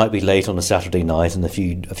 Admittedly, it might be late on a Saturday night, and a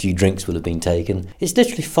few drinks will have been taken. It's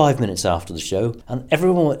literally 5 minutes after the show, and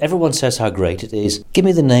everyone says how great it is. Give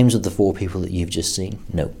me the names of the 4 people that you've just seen.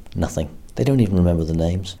 No, nothing. They don't even remember the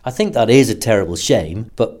names. I think that is a terrible shame,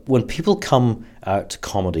 but when people come out to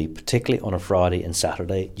comedy, particularly on a Friday and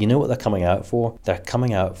Saturday, you know what they're coming out for? They're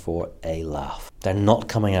coming out for a laugh. They're not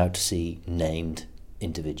coming out to see named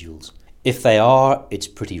individuals. If they are, it's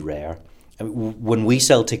pretty rare. When we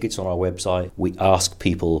sell tickets on our website, we ask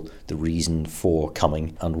people the reason for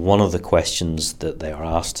coming, and one of the questions that they are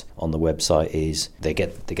asked on the website is they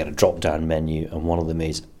get a drop-down menu, and one of them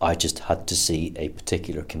is, I just had to see a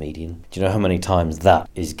particular comedian. Do you know how many times that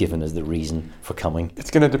is given as the reason for coming? It's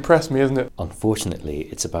going to depress me, isn't it? Unfortunately,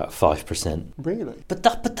 it's about 5%. Really? But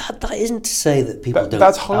that isn't to say that people don't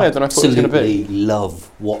that's higher than I thought it was going to be. Love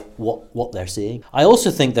what they're seeing. I also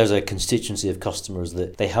think there's a constituency of customers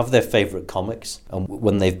that they have their favourite comics, and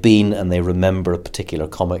when they've been and they remember a particular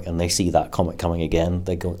comic and they see that comic coming again,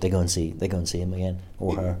 they go and see him again,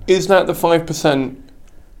 or her. Is that the 5%?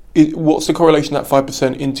 What's the correlation of that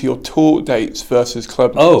 5% into your tour dates versus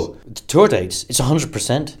club dates? Oh, tour dates, it's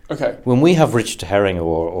 100%. Okay. When we have Richard Herring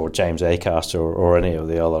or James Acaster or any of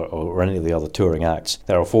the other touring acts,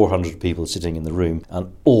 there are 400 people sitting in the room,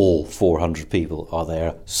 and all 400 people are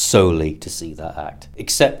there solely to see that act,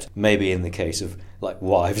 except maybe in the case of like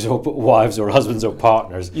wives or husbands or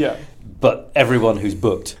partners. Yeah. But everyone who's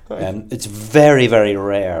booked, it's very, very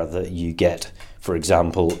rare that you get, for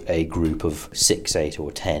example, a group of 6, 8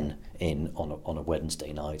 or 10 in on a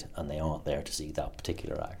Wednesday night, and they aren't there to see that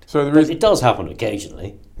particular act. So it does happen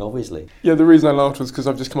occasionally. obviously. Yeah, the reason I laughed was because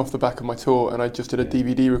I've just come off the back of my tour and I just did a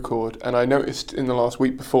DVD record, and I noticed in the last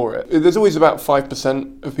week before it, there's always about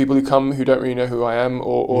 5% of people who come who don't really know who I am,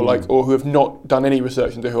 or who have not done any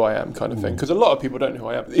research into who I am, kind of thing. Because a lot of people don't know who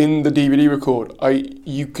I am. In the DVD record,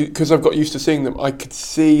 because I've got used to seeing them, I could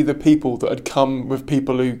see the people that had come with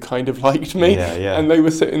people who kind of liked me, and they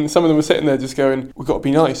were sitting. Some of them were sitting there just going, "We've got to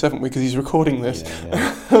be nice, haven't we? Because he's recording this."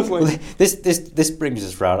 I was like, well, this brings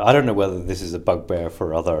us round. I don't know whether this is a bugbear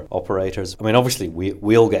for other operators. I mean, obviously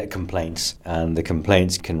we all get complaints, and the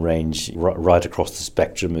complaints can range right across the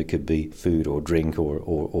spectrum. It could be food or drink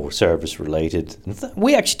or service related.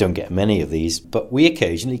 We actually don't get many of these, but we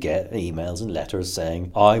occasionally get emails and letters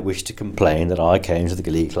saying, "I wish to complain that I came to the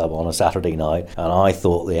Glee Club on a Saturday night and I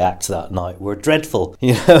thought the acts that night were dreadful."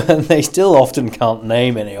 And they still often can't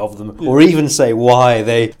name any of them, or even say why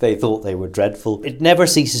they thought they were dreadful. It never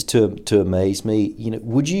ceases to amaze me.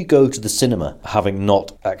 Would you go to the cinema having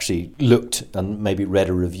not actually looked and maybe read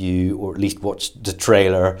a review, or at least watched the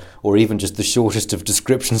trailer, or even just the shortest of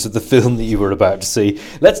descriptions of the film that you were about to see?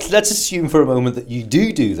 Let's assume for a moment that you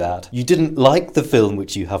do that. You didn't like the film,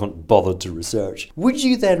 which you haven't bothered to research. Would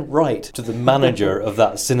you then write to the manager of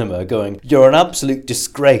that cinema going, "You're an absolute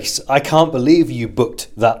disgrace. I can't believe you booked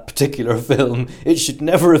that particular film. It should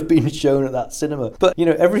never have been shown at that cinema"? But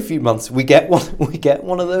every few months we get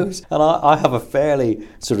one of those, and I have a fairly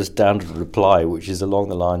sort of standard reply, which is along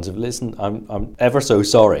the lines of, "Listen, I'm ever so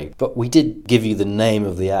sorry, but we did give you the name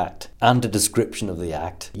of the act and a description of the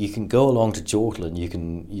act. You can go along to Chortle and you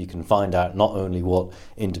can find out not only what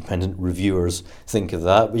independent reviewers think of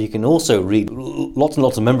that, but you can also read lots and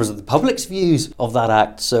lots of members of the public's views of that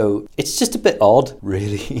act." So it's just a bit odd,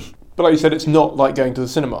 really. But like you said, it's not like going to the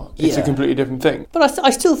cinema. It's a completely different thing. But I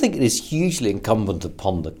still think it is hugely incumbent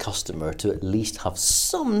upon the customer to at least have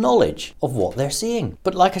some knowledge of what they're seeing.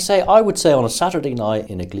 But like I say, I would say on a Saturday night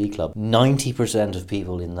in a Glee Club, 90% of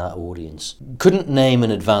people in that audience couldn't name in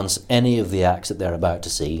advance any of the acts that they're about to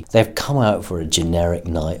see. They've come out for a generic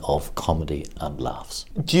night of comedy and laughs.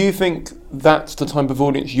 Do you think that's the type of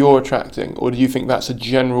audience you're attracting, or do you think that's a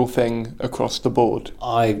general thing across the board?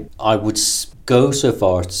 I would go so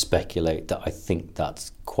far as to speculate that I think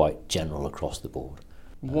that's quite general across the board.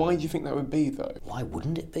 Why do you think that would be, though? Why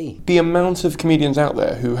wouldn't it be? The amount of comedians out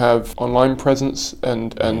there who have online presence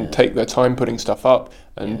and take their time putting stuff up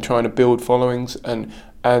and trying to build followings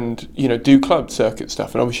and do club circuit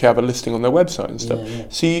stuff, and obviously have a listing on their website and stuff.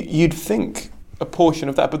 So you'd think a portion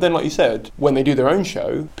of that, but then like you said, when they do their own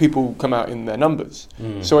show, people come out in their numbers.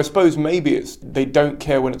 So I suppose maybe it's they don't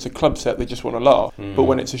care when it's a club set, they just want to laugh, but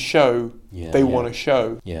when it's a show, they want to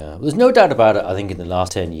show. Yeah, there's no doubt about it. I think in the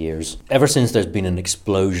last 10 years, ever since there's been an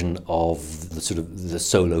explosion of the sort of the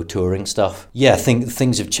solo touring stuff,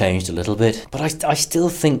 things have changed a little bit, but I still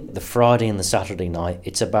think the Friday and the Saturday night,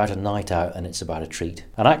 it's about a night out and it's about a treat.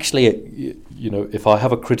 And actually, if I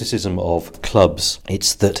have a criticism of clubs,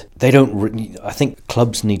 it's that they don't I think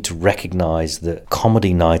clubs need to recognise that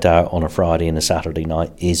comedy night out on a Friday and a Saturday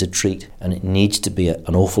night is a treat, and it needs to be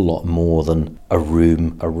an awful lot more than a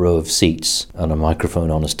room, a row of seats and a microphone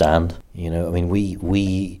on a stand. I mean,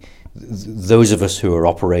 we those of us who are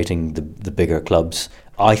operating the bigger clubs,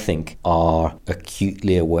 I think, are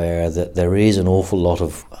acutely aware that there is an awful lot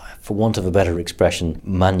of, for want of a better expression,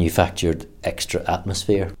 manufactured extra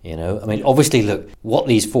atmosphere. I mean, obviously, look, what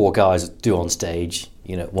these four guys do on stage,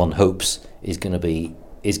 one hopes is going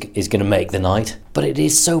to make the night, but it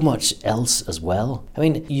is so much else as well. I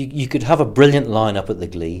mean, you could have a brilliant lineup at the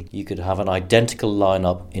Glee. You could have an identical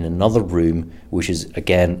lineup in another room, which is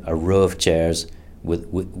again a row of chairs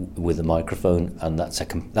with a microphone, and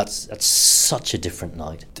that's such a different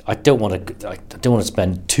night. I don't want to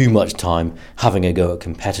spend too much time having a go at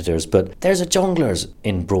competitors, but there's a Jongleurs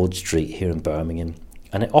in Broad Street here in Birmingham,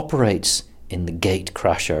 and it operates in the Gate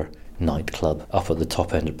Crasher nightclub up at the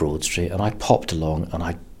top end of Broad Street, and I popped along and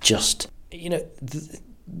I just,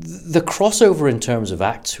 the crossover in terms of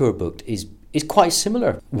acts who are booked is quite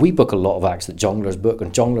similar. We book a lot of acts that Jongleurs book,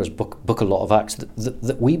 and Jongleurs book a lot of acts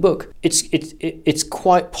that we book. It's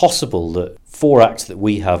quite possible that four acts that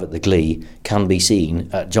we have at the Glee can be seen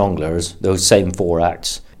at Jongleurs, those same four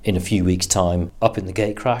acts, in a few weeks' time up in the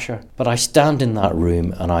Gate Crasher. But I stand in that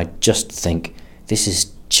room and I just think, this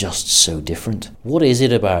is just so different. What is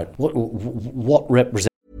it about? What represents?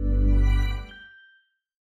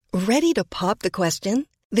 Ready to pop the question?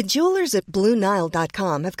 The jewelers at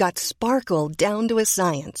BlueNile.com have got sparkle down to a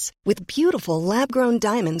science with beautiful lab-grown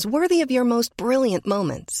diamonds worthy of your most brilliant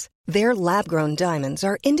moments. Their lab-grown diamonds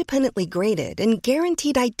are independently graded and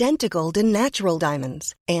guaranteed identical to natural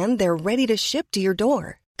diamonds, and they're ready to ship to your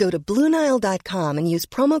door. Go to BlueNile.com and use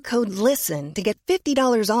promo code LISTEN to get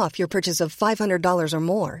 $50 off your purchase of $500 or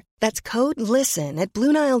more. That's code LISTEN at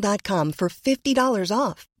BlueNile.com for $50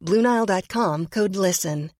 off. BlueNile.com, code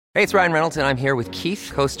LISTEN. Hey, it's Ryan Reynolds, and I'm here with Keith,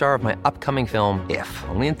 co-star of my upcoming film, If,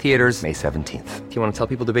 only in theaters May 17th. Do you want to tell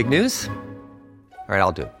people the big news? All right,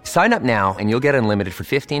 I'll do it. Sign up now and you'll get unlimited for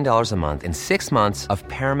 $15 a month and 6 months of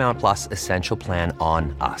Paramount Plus Essential Plan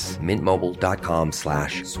on us.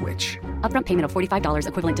 MintMobile.com/switch. Upfront payment of $45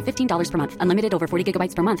 equivalent to $15 per month. Unlimited over 40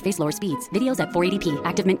 gigabytes per month. Face lower speeds. Videos at 480p.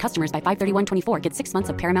 Active Mint customers by 531.24 get 6 months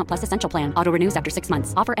of Paramount Plus Essential Plan. Auto renews after 6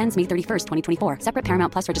 months. Offer ends May 31st, 2024. Separate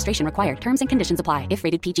Paramount Plus registration required. Terms and conditions apply if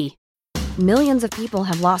rated PG. Millions of people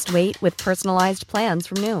have lost weight with personalized plans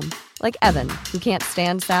from Noom. Like Evan, who can't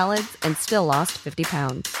stand salads and still lost 50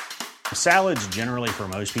 pounds. Salads generally for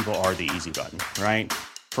most people are the easy button, right?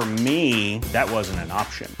 For me, that wasn't an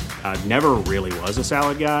option. I never really was a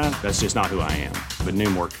salad guy. That's just not who I am. But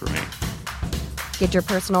Noom worked for me. Get your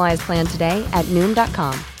personalized plan today at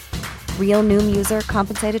Noom.com. Real Noom user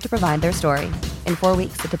compensated to provide their story. In 4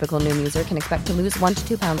 weeks, the typical Noom user can expect to lose 1 to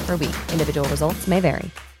 2 pounds per week. Individual results may vary.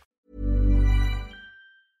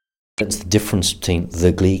 It's the difference between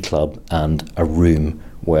the Glee Club and a room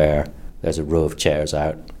where there's a row of chairs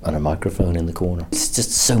out and a microphone in the corner. It's just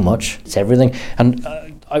so much. It's everything. And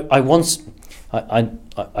I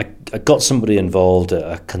got somebody involved,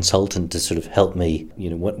 a consultant, to sort of help me,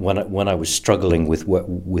 when I was struggling with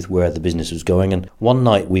where the business was going. And one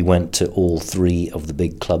night we went to all 3 of the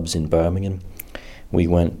big clubs in Birmingham. We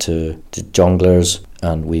went to Jongleurs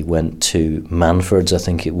and we went to Manford's, I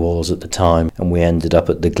think it was at the time, and we ended up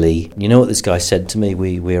at the Glee. You know what this guy said to me?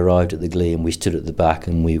 We arrived at the Glee and we stood at the back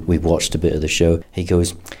and we watched a bit of the show. He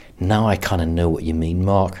goes, "Now I kind of know what you mean,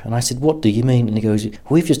 Mark." And I said, "What do you mean?" And he goes,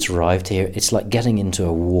 "We've just arrived here. It's like getting into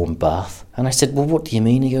a warm bath." And I said, "Well, what do you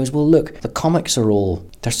mean?" He goes, "Well, look, the comics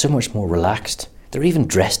they're so much more relaxed. They're even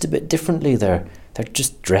dressed a bit differently. They're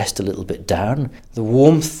just dressed a little bit down. The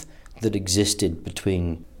warmth that existed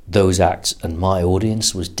between those acts and my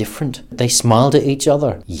audience was different. They smiled at each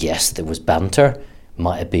other. Yes, there was banter.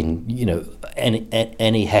 Might have been,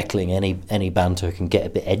 any heckling, any banter can get a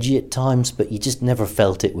bit edgy at times, but you just never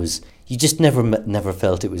felt it was. You just never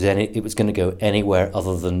felt it was going to go anywhere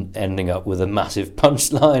other than ending up with a massive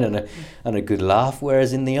punchline and a good laugh.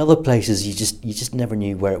 Whereas in the other places, you just never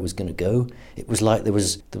knew where it was going to go. It was like there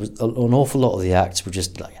was an awful lot of the acts were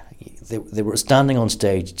just like they were standing on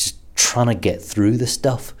stage just trying to get through the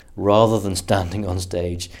stuff rather than standing on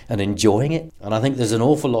stage and enjoying it. And I think there's an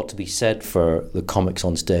awful lot to be said for the comics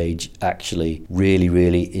on stage actually really,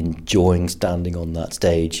 really enjoying standing on that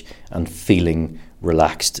stage and feeling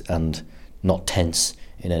relaxed and not tense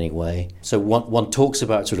in any way. So one talks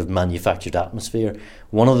about sort of manufactured atmosphere.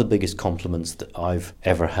 One of the biggest compliments that I've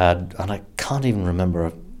ever had, and I can't even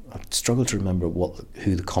remember, I struggle to remember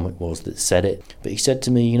who the comic was that said it, but he said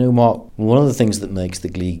to me, Mark, one of the things that makes the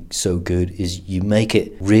Glee so good is you make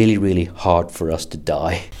it really, really hard for us to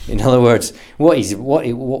die. In other words, what he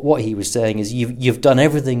was saying is you've done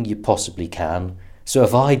everything you possibly can, so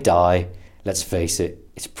if I die, let's face it,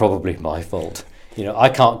 it's probably my fault. I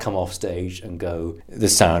can't come off stage and go, the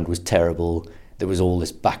sound was terrible, there was all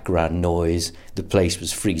this background noise, the place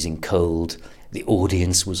was freezing cold, the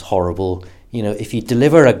audience was horrible. If you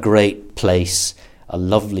deliver a great place, a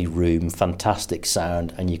lovely room, fantastic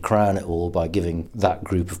sound, and you crown it all by giving that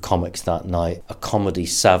group of comics that night a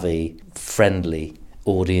comedy-savvy, friendly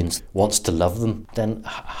audience wants to love them, then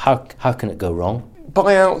how can it go wrong?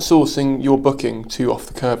 By outsourcing your booking to Off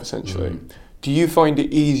the Curve, essentially, do you find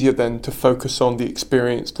it easier then to focus on the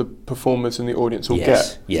experience the performers and the audience will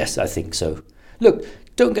get? Yes, I think so. Look,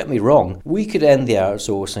 don't get me wrong, we could end the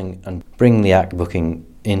outsourcing and bring the act booking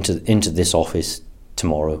into this office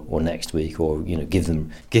tomorrow or next week, or give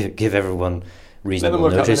everyone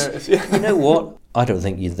reasonable notice. You know what? I don't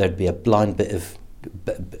think there'd be a blind bit of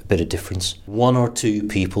difference. 1 or 2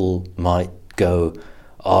 people might go,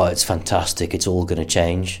 "Oh, it's fantastic, it's all going to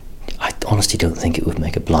change." I honestly don't think it would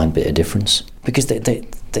make a blind bit of difference, because they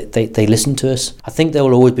listen to us. I think there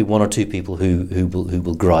will always be 1 or 2 people who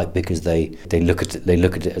will gripe because they look at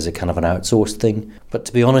it as a kind of an outsourced thing. But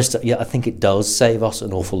to be honest, I think it does save us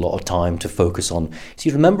an awful lot of time to focus on. See,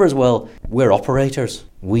 remember as well, we're operators.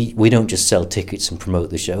 We don't just sell tickets and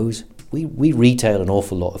promote the shows. We retail an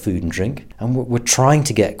awful lot of food and drink, and we're trying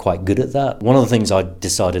to get quite good at that. One of the things I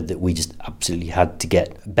decided that we just absolutely had to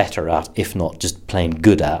get better at, if not just plain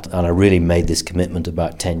good at, and I really made this commitment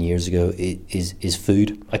about 10 years ago, is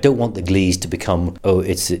food. I don't want the Glees to become,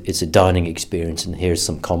 it's a dining experience and here's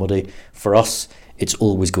some comedy. For us, it's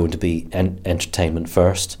always going to be entertainment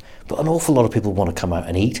first. But an awful lot of people want to come out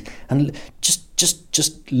and eat, and just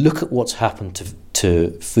just look at what's happened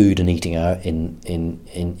to food and eating out in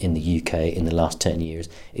the UK in the last 10 years.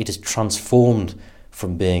 It has transformed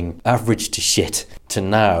from being average to shit to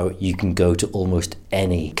now you can go to almost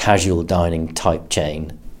any casual dining type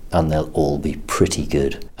chain and they'll all be pretty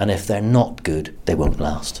good. And if they're not good, they won't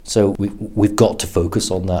last. So we've got to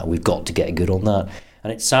focus on that. We've got to get good on that.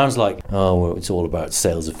 And it sounds like, well, it's all about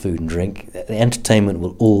sales of food and drink. The entertainment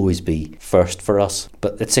will always be first for us,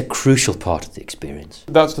 but it's a crucial part of the experience.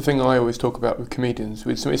 That's the thing I always talk about with comedians.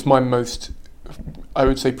 It's my most, I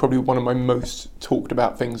would say probably one of my most talked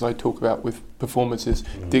about things I talk about with performers is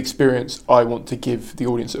the experience I want to give the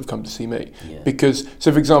audience that have come to see me. Yeah. Because,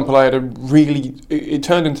 so for example, I had it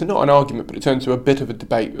turned into not an argument, but it turned into a bit of a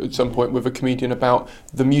debate at some point with a comedian about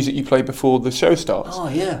the music you play before the show starts. Oh,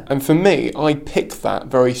 yeah. And for me, I pick that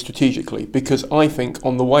very strategically because I think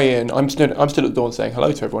on the way in, I'm still at the door and saying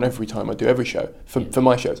hello to everyone every time I do every show for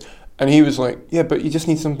my shows. And he was like, yeah, but you just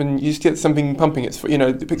need something, you just get something pumping. It's,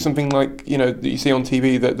 pick something like, that you see on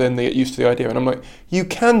TV that then they get used to the idea. And I'm like, you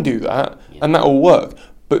can do that and that will work.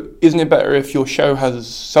 But isn't it better if your show has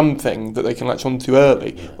something that they can latch onto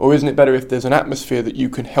early? Yeah. Or isn't it better if there's an atmosphere that you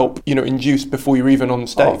can help, induce before you're even on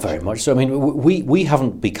stage? Oh, very much so. I mean, we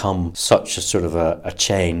haven't become such a sort of a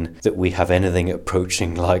chain that we have anything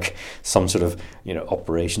approaching like some sort of,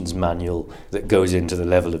 operations manual that goes into the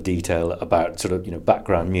level of detail about sort of,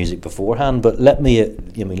 background music beforehand. But let me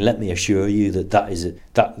assure you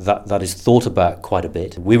that is thought about quite a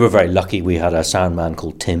bit. We were very lucky. We had a sound man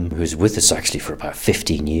called Tim, who's with us actually for about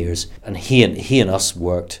 15 years, and he and us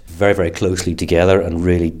worked very, very closely together and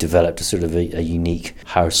really developed a sort of a unique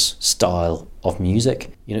house style of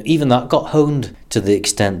music. Even that got honed to the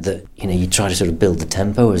extent that you try to sort of build the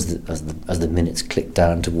tempo as the minutes click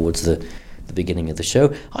down towards the beginning of the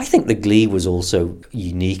show. I think the Glee was also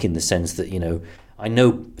unique in the sense that I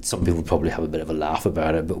know some people probably have a bit of a laugh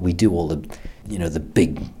about it, but we do all the the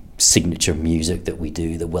big signature music that we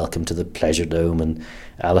do, the Welcome to the Pleasure Dome, and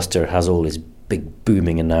Alistair has all his big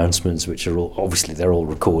booming announcements, which are all, obviously they're all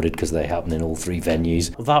recorded because they happen in all three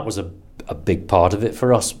venues. That was a big part of it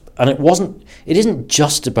for us. And it isn't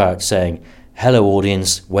just about saying, hello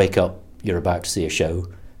audience, wake up, you're about to see a show.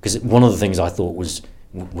 Because one of the things I thought was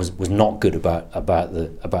not good about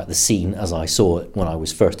the scene as I saw it when I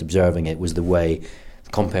was first observing it was the way the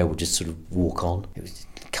compere would just sort of walk on. It was,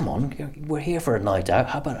 come on, we're here for a night out.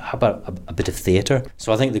 How about a bit of theatre?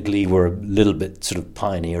 So I think the Glee were a little bit sort of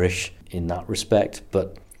pioneerish in that respect.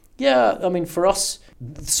 But yeah, I mean, for us,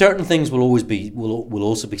 certain things will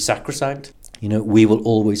also be sacrosanct. We will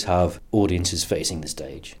always have audiences facing the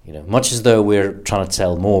stage. Much as though we're trying to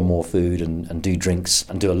sell more and more food and do drinks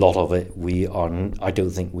and do a lot of it, I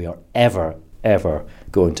don't think we are ever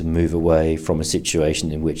going to move away from a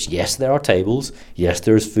situation in which, yes, there are tables, yes,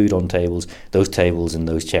 there is food on tables, those tables and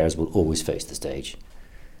those chairs will always face the stage.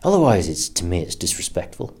 Otherwise, to me, it's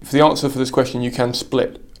disrespectful. For the answer for this question, you can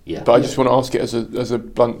split. Yeah. But I just want to ask it as a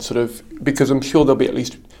blunt sort of, because I'm sure there'll be at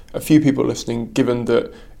least a few people listening, given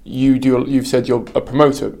that you've said you're a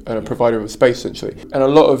promoter and a provider of space, essentially. And a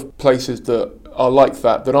lot of places that are like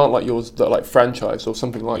that aren't like yours, that are like franchise or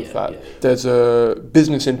something like that. Yeah. There's a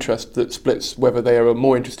business interest that splits whether they are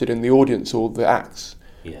more interested in the audience or the acts.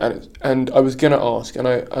 Yeah. And I was going to ask, and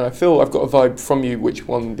I feel I've got a vibe from you which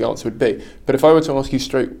one the answer would be. But if I were to ask you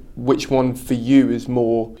straight, which one for you is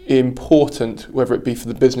more important, whether it be for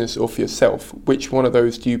the business or for yourself, which one of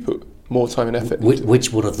those do you put more time and effort into?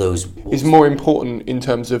 Which one of those is more important in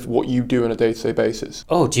terms of what you do on a day-to-day basis?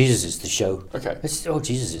 Oh, Jesus, it's the show. Okay.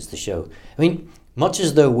 Jesus, it's the show. I mean, much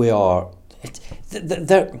as though we are,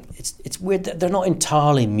 it's weird. They're not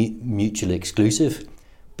entirely mutually exclusive,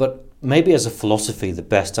 but maybe as a philosophy, the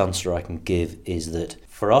best answer I can give is that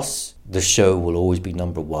for us, the show will always be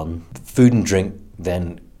number one. Food and drink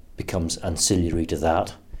then becomes ancillary to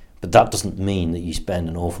that. But that doesn't mean that you spend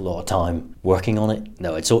an awful lot of time working on it.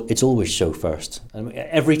 No, it's always show first. And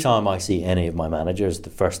every time I see any of my managers,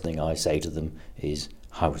 the first thing I say to them is,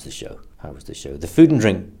 how was the show? How was the show? The food and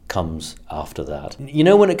drink comes after that.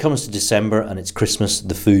 When it comes to December and it's Christmas,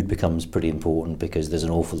 the food becomes pretty important because there's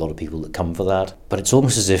an awful lot of people that come for that. But it's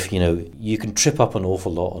almost as if, you can trip up an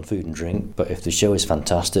awful lot on food and drink, but if the show is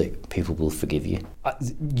fantastic, people will forgive you.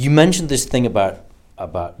 You mentioned this thing about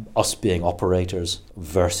us being operators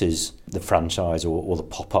versus the franchise or the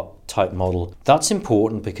pop-up type model. That's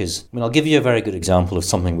important because, I'll give you a very good example of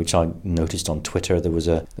something which I noticed on Twitter. There was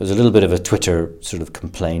a little bit of a Twitter sort of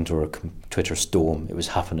complaint or a Twitter storm. It was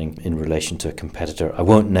happening in relation to a competitor. I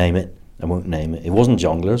won't name it. It wasn't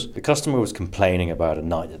Jongleurs. The customer was complaining about a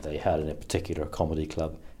night that they had in a particular comedy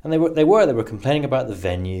club. And they were complaining about the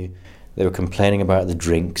venue. They were complaining about the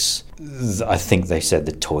drinks. I think they said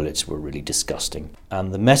the toilets were really disgusting.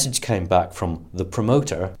 And the message came back from the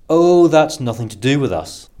promoter, "Oh, that's nothing to do with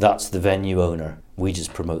us. That's the venue owner. We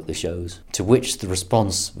just promote the shows." To which the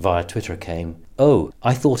response via Twitter came, "Oh,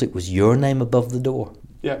 I thought it was your name above the door."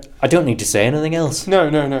 Yeah. I don't need to say anything else.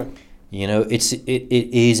 No. You know, it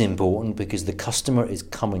is important because the customer is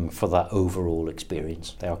coming for that overall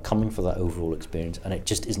experience. They are coming for that overall experience, and it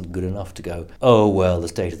just isn't good enough to go, "Oh, well, the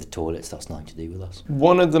state of the toilets, that's nothing to do with us."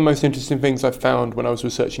 One of the most interesting things I found when I was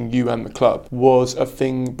researching you and the club was a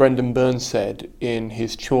thing Brendan Burns said in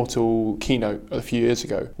his Chortle keynote a few years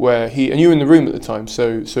ago, where and you were in the room at the time,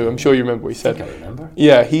 so I'm sure you remember what he said. I think I remember.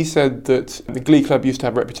 Yeah, he said that the Glee Club used to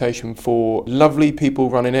have a reputation for lovely people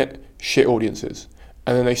running it, shit audiences.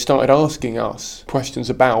 And then they started asking us questions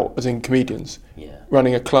about, as in comedians,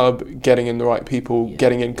 running a club, getting in the right people,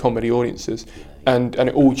 getting in comedy audiences, and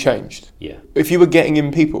it all changed. Yeah. If you were getting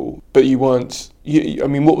in people, but you weren't, I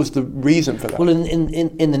mean, what was the reason for that? Well,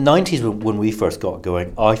 in the 90s when we first got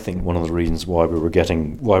going, I think one of the reasons why we were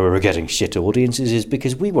getting shit audiences is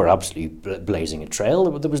because we were absolutely blazing a trail.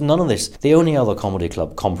 There was none of this. The only other comedy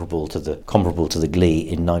club comparable to the Glee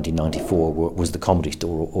in 1994 was the Comedy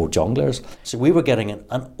Store or Jongleurs. So we were getting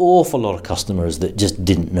an awful lot of customers that just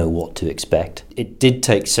didn't know what to expect. It did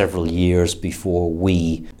take several years before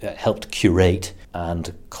we helped curate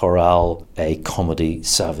and corral a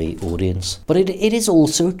comedy-savvy audience. But it is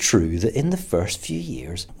also true that in the first few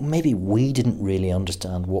years, maybe we didn't really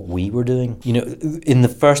understand what we were doing. You know, in the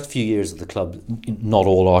first few years of the club, not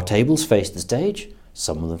all our tables faced the stage.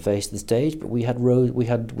 Some of them faced the stage, but we had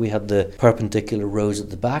the perpendicular rows at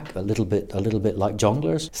the back, a little bit like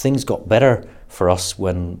Jongleurs. Things got better for us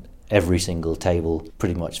when every single table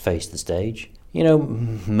pretty much faced the stage. You know,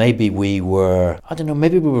 maybe we were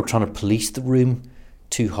trying to police the room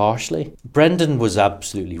too harshly. Brendan was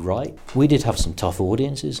absolutely right. We did have some tough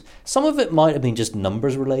audiences. Some of it might have been just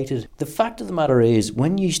numbers related. The fact of the matter is,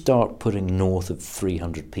 when you start putting north of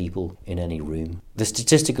 300 people in any room, the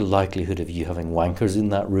statistical likelihood of you having wankers in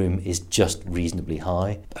that room is just reasonably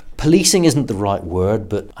high. Policing isn't the right word,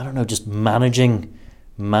 but I don't know, just managing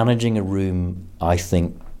a room, I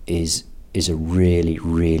think, is a really,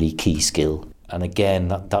 really key skill. And again,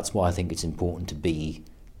 that's why I think it's important to be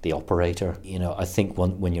the operator. You know, I think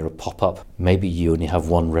when you're a pop-up, maybe you only have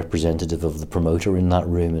one representative of the promoter in that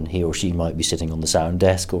room, and he or she might be sitting on the sound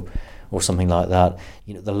desk or something like that.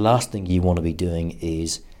 You know, the last thing you want to be doing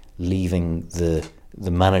is leaving the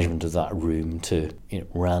management of that room to, you know,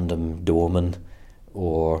 random doorman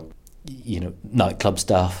or, you know, nightclub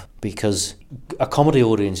staff, because a comedy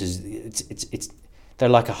audience it's they're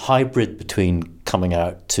like a hybrid between coming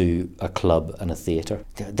out to a club and a theatre.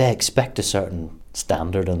 They expect a certain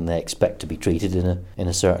standard and they expect to be treated in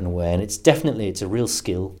a certain way, and it's a real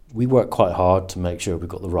skill. We work quite hard to make sure we've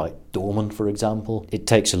got the right doorman, for example. It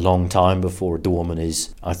takes a long time before a doorman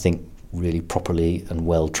is, I think, really properly and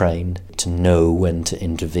well trained to know when to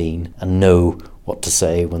intervene and know what to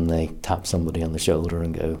say when they tap somebody on the shoulder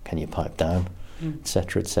and go, "Can you pipe down?"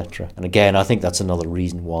 etc., etc. And again, I think that's another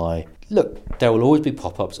reason why, look, there will always be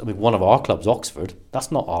pop-ups. I mean, one of our clubs, Oxford,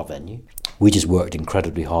 that's not our venue. We just worked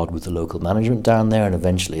incredibly hard with the local management down there, and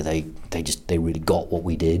eventually they really got what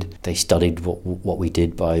we did. They studied what we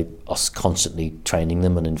did by us constantly training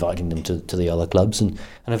them and inviting them to the other clubs, and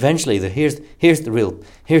eventually here's the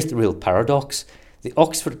real paradox. The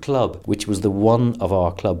Oxford club, which was the one of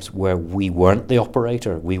our clubs where we weren't the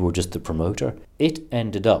operator, we were just the promoter, it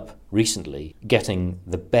ended up recently getting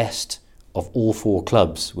the best of all four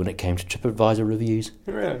clubs when it came to TripAdvisor reviews.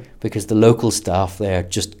 Really? Because the local staff there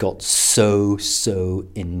just got so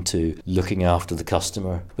into looking after the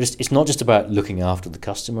customer. But it's not just about looking after the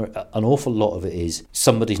customer. An awful lot of it is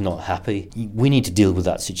somebody's not happy. We need to deal with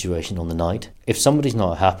that situation on the night. If somebody's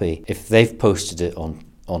not happy, if they've posted it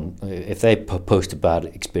if they post a bad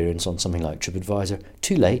experience on something like TripAdvisor,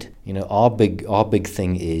 too late. You know, our big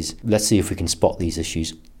thing is, let's see if we can spot these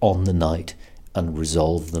issues on the night and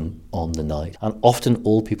resolve them on the night. And often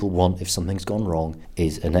all people want, if something's gone wrong,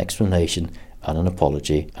 is an explanation and an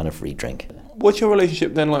apology and a free drink. What's your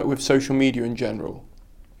relationship then like with social media in general,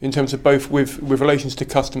 in terms of both with relations to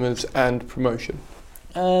customers and promotion?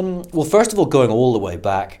 Well, first of all, going all the way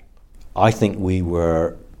back, I think we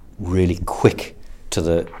were really quick to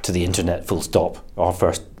the internet, full stop. Our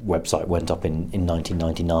first website went up in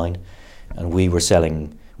 1999, and we were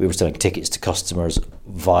selling tickets to customers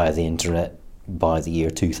via the internet by the year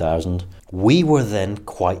 2000. We were then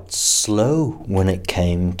quite slow when it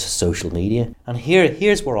came to social media. And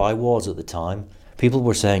here's where I was at the time. People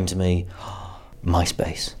were saying to me,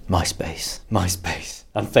 MySpace,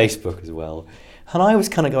 and Facebook as well. And I was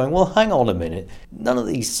kind of going, well, hang on a minute. None of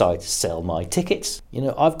these sites sell my tickets. You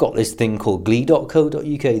know, I've got this thing called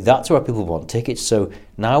glee.co.uk. That's where people want tickets. So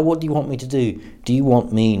now what do you want me to do? Do you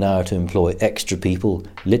want me now to employ extra people,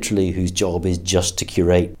 literally whose job is just to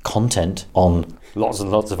curate content on lots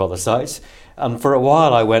and lots of other sites? And for a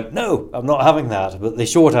while I went, no, I'm not having that. But the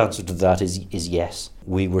short answer to that is yes.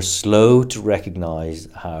 We were slow to recognise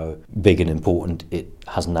how big and important it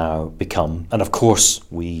has now become. And of course,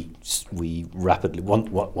 we rapidly,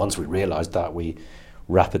 once we realised that, we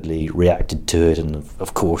rapidly reacted to it. And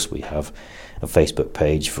of course, we have a Facebook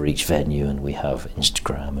page for each venue, and we have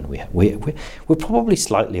Instagram, and we're probably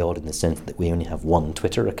slightly odd in the sense that we only have one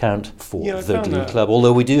Twitter account for the Glee Club,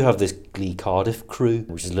 although we do have this Glee Cardiff crew,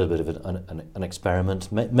 which is a little bit of an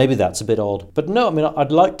experiment. Maybe that's a bit odd, but no, I mean,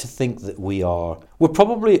 I'd like to think that we're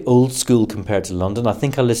probably old school compared to London. I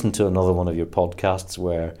think I listened to another one of your podcasts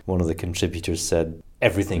where one of the contributors said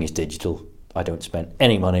everything is digital. I don't spend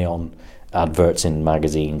any money on adverts in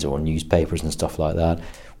magazines or newspapers and stuff like that.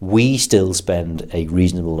 We still spend a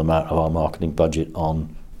reasonable amount of our marketing budget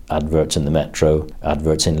on adverts in the metro,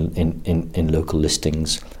 adverts in local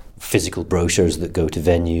listings, physical brochures that go to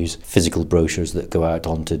venues, physical brochures that go out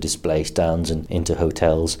onto display stands and into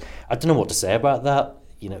hotels. I don't know what to say about that.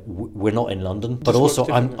 You know, we're not in London, but also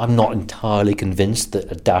I'm not entirely convinced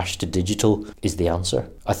that a dash to digital is the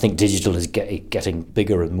answer. I think digital is getting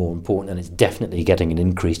bigger and more important, and it's definitely getting an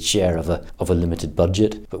increased share of a limited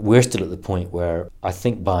budget. But we're still at the point where I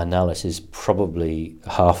think by analysis, probably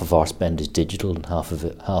half of our spend is digital and half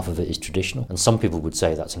of it is traditional. And some people would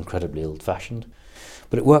say that's incredibly old-fashioned.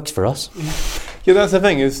 But it works for us. Yeah, that's the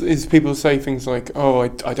thing, is people say things like, oh,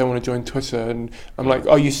 I don't want to join Twitter. And I'm like,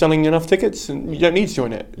 are you selling enough tickets? And you don't need to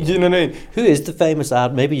join it. You know what I mean? Who is the famous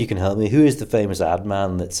ad? Maybe you can help me. Who is the famous ad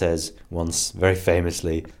man that says once, very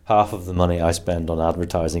famously, half of the money I spend on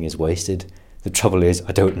advertising is wasted? The trouble is,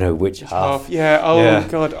 I don't know which half. Yeah. Oh, yeah.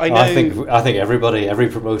 God, I know. I think every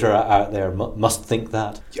promoter out there must think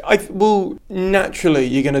that. Well, naturally,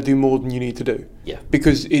 you're going to do more than you need to do. Yeah.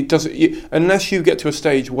 Because it doesn't. Unless you get to a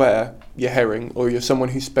stage where you're Herring, or you're someone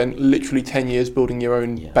who spent literally 10 years building your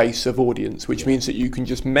own base of audience, which means that you can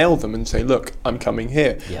just mail them and say, look, I'm coming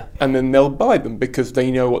here. Yeah. And then they'll buy them because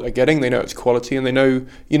they know what they're getting, they know it's quality, and they know,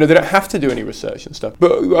 they don't have to do any research and stuff.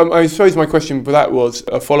 But I suppose my question for that was,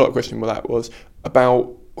 a follow-up question for that was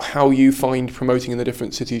about how you find promoting in the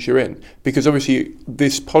different cities you're in, because obviously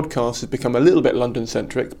this podcast has become a little bit London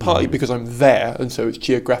centric, partly because I'm there and so it's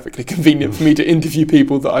geographically convenient for me to interview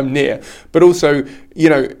people that I'm near, but also you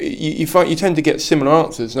tend to get similar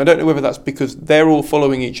answers, and I don't know whether that's because they're all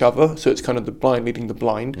following each other, so it's kind of the blind leading the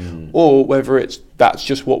blind, or whether that's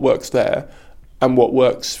just what works there and what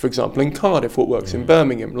works, for example, in Cardiff, what works in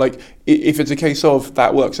Birmingham. Like, if it's a case of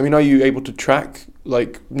that works, I mean, are you able to track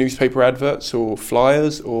like newspaper adverts or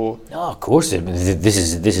flyers or? Oh, of course. I mean, this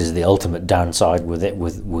is the ultimate downside with it.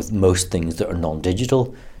 With most things that are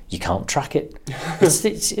non-digital, you can't track it.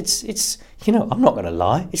 It's I'm not going to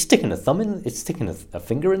lie. It's sticking a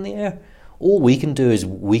finger in the air. All we can do is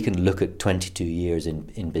we can look at 22 years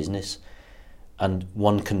in business, and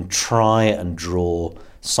one can try and draw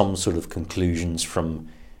some sort of conclusions from,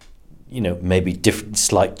 maybe different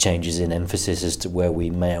slight changes in emphasis as to where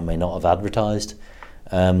we may or may not have advertised.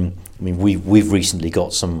 We've recently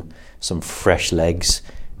got some fresh legs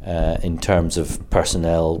in terms of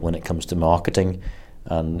personnel when it comes to marketing.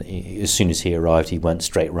 And as soon as he arrived, he went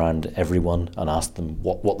straight round everyone and asked them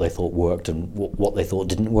what they thought worked and what they thought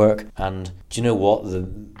didn't work. And do you know what?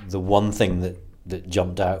 The one thing that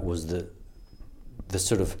jumped out was the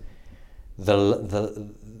sort of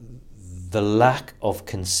the lack of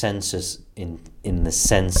consensus in the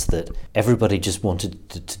sense that everybody just wanted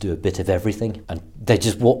to do a bit of everything, and they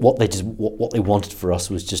just what they wanted for us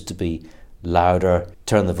was just to be louder,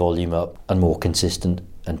 turn the volume up, and more consistent,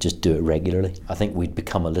 and just do it regularly. I think we'd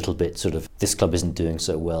become a little bit sort of, this club isn't doing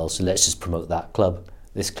so well, so let's just promote that club.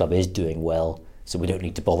 This club is doing well, so we don't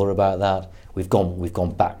need to bother about that. We've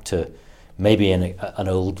gone back to maybe an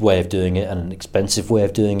old way of doing it and an expensive way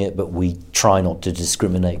of doing it, but we try not to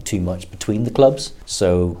discriminate too much between the clubs.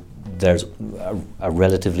 So there's a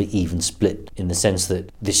relatively even split in the sense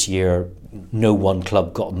that this year no one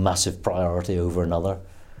club got a massive priority over another.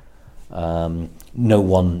 No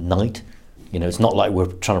one night. It's not like we're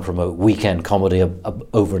trying to promote weekend comedy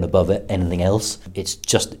over and above anything else. It's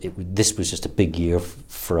just this was just a big year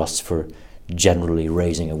for us for generally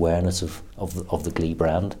raising awareness of the Glee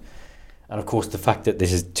brand. And of course, the fact that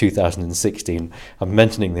this is 2016, I'm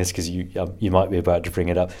mentioning this because you might be about to bring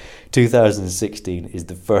it up. 2016 is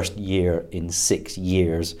the first year in 6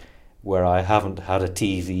 years where I haven't had a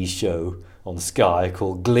TV show on Sky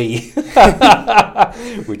called Glee,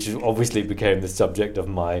 which obviously became the subject of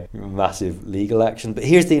my massive legal action. But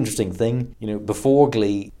here's the interesting thing. Before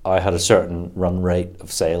Glee, I had a certain run rate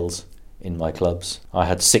of sales in my clubs. I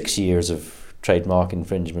had 6 years of trademark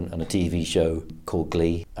infringement and a TV show called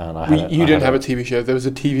Glee. And you didn't have a TV show. There was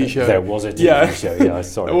a TV show. There was a TV show. Yeah,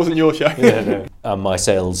 sorry. It wasn't your show. No. And my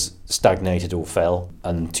sales stagnated or fell.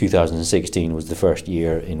 And 2016 was the first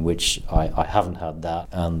year in which I haven't had that.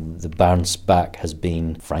 And the bounce back has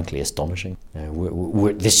been, frankly, astonishing.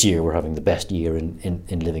 This year we're having the best year in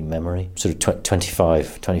living memory. Sort of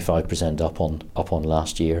 25% up on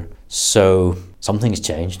last year. So something's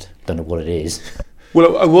changed. Don't know what it is.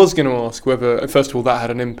 Well, I was going to ask whether, first of all, that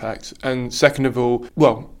had an impact, and second of all, do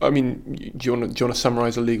you want to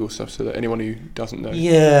summarise the legal stuff so that anyone who doesn't know?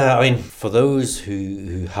 Yeah, for those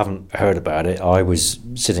who haven't heard about it, I was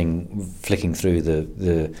flicking through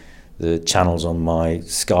the channels on my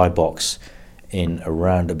Sky box in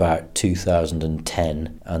around about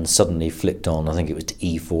 2010, and suddenly flicked on, I think it was to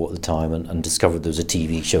E4 at the time, and discovered there was a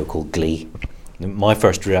TV show called Glee. My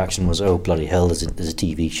first reaction was, oh, bloody hell, there's a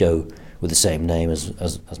TV show with the same name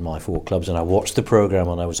as my 4 clubs, and I watched the programme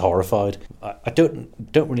and I was horrified. I don't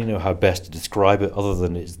really know how best to describe it, other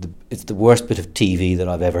than it's the worst bit of TV that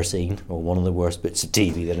I've ever seen, or one of the worst bits of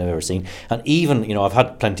TV that I've ever seen. And even, I've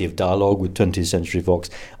had plenty of dialogue with 20th Century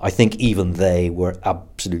Fox. I think even they were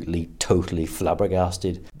absolutely, totally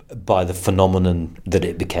flabbergasted by the phenomenon that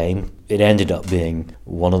it became. It ended up being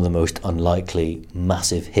one of the most unlikely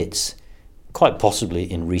massive hits, quite possibly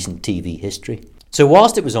in recent TV history. So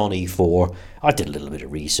whilst it was on E4, I did a little bit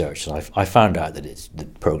of research, and I found out that the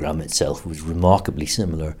programme itself was remarkably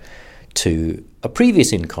similar to a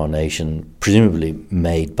previous incarnation, presumably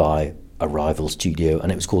made by a rival studio,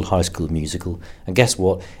 and it was called High School Musical. And guess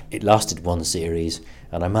what? It lasted 1 series,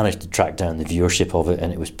 and I managed to track down the viewership of it,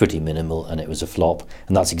 and it was pretty minimal, and it was a flop.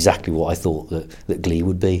 And that's exactly what I thought that Glee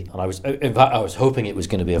would be. And I was hoping it was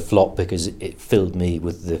going to be a flop, because it filled me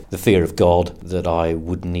with the fear of God that I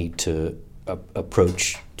would need to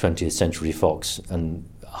approach 20th Century Fox and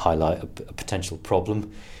highlight a potential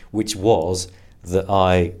problem, which was that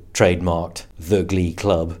I trademarked the Glee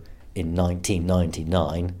Club in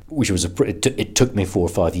 1999, which was it took me 4 or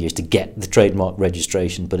 5 years to get the trademark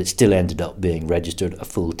registration, but it still ended up being registered a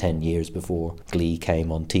full 10 years before Glee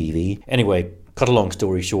came on TV. Anyway, cut a long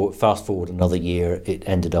story short, fast forward another year, it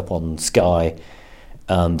ended up on Sky,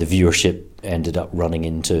 and the viewership ended up running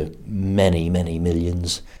into many, many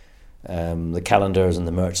millions. The calendars and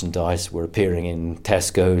the merchandise were appearing in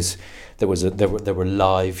Tesco's. There were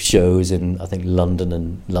live shows in, I think, London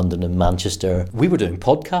and Manchester. We were doing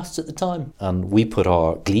podcasts at the time, and we put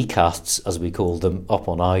our Glee casts, as we called them, up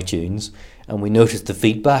on iTunes, and we noticed the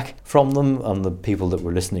feedback from them, and the people that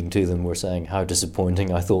were listening to them were saying how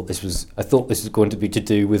disappointing. I thought this was going to be to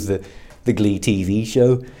do with the Glee TV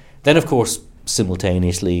show. Then, of course,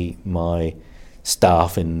 simultaneously, my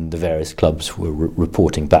staff in the various clubs were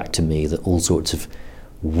reporting back to me that all sorts of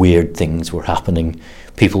weird things were happening.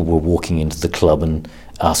 People were walking into the club and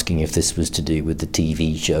asking if this was to do with the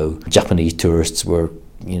TV show. Japanese tourists were,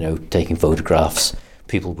 taking photographs.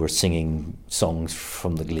 People were singing songs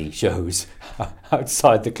from the Glee shows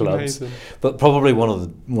outside the clubs. Amazing. But probably one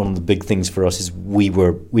of the big things for us is we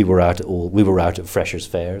were out at freshers'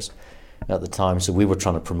 fairs at the time, so we were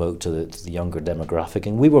trying to promote to the younger demographic,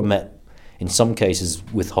 and we were met in some cases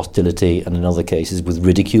with hostility and in other cases with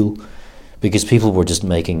ridicule, because people were just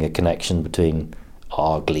making a connection between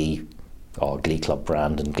our Glee Club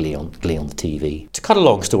brand and Glee on the TV. To cut a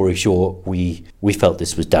long story short, we felt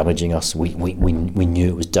this was damaging us. We knew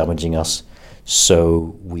it was damaging us,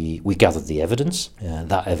 so we gathered the evidence.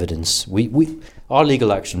 That evidence, our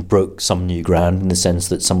legal action broke some new ground in the sense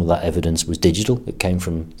that some of that evidence was digital. It came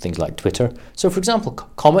from things like Twitter. So, for example,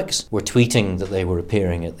 comics were tweeting that they were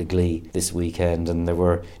appearing at the Glee this weekend, and there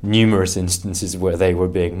were numerous instances where they were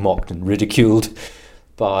being mocked and ridiculed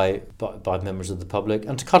by members of the public.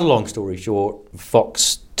 And to cut a long story short,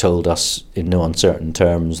 Fox told us in no uncertain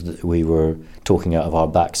terms that we were talking out of our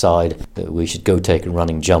backside, that we should go take a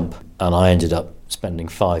running jump. And I ended up spending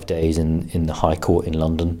 5 days in the High Court in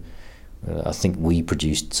London. I think we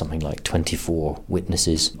produced something like 24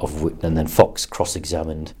 witnesses, and then Fox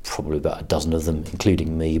cross-examined probably about a dozen of them,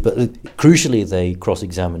 including me. But crucially, they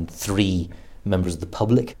cross-examined 3 members of the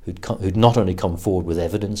public who'd not only come forward with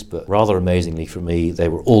evidence, but rather amazingly for me, they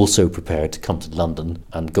were also prepared to come to London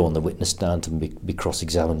and go on the witness stand and be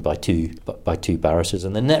cross-examined by two barristers.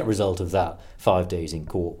 And the net result of that 5 days in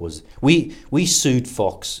court was we sued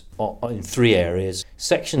Fox in 3 areas.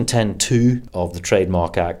 Section 10.2 of the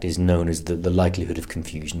Trademark Act is known as the likelihood of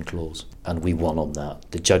confusion clause, and we won on that.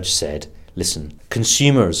 The judge said, listen,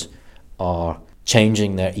 consumers are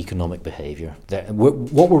changing their economic behaviour.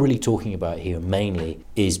 What we're really talking about here mainly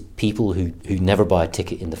is people who never buy a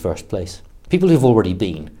ticket in the first place. People who've already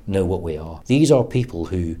been know what we are. These are people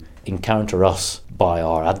who encounter us by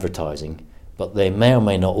our advertising, but they may or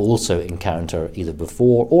may not also encounter either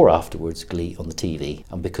before or afterwards Glee on the TV.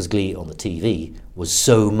 And because Glee on the TV was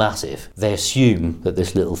so massive, they assume that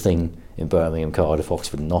this little thing in Birmingham, Cardiff,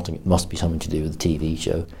 Oxford and Nottingham must be something to do with the TV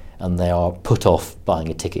show, and they are put off buying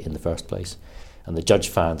a ticket in the first place. And the judge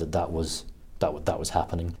found that was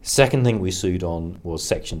happening. Second thing we sued on was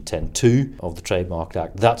Section 10.2 of the Trademark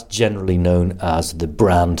Act. That's generally known as the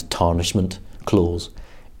brand tarnishment clause,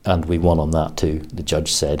 and we won on that too. The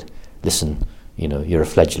judge said, listen, you're a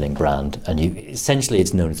fledgling brand, and essentially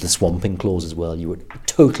it's known as the swamping clause as well. You were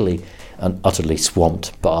totally and utterly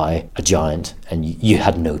swamped by a giant, and you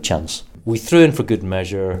had no chance. We threw in for good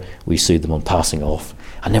measure. We sued them on passing off.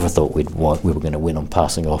 I never thought we were going to win on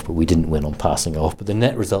passing off, but we didn't win on passing off. But the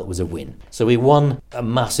net result was a win. So we won a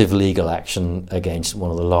massive legal action against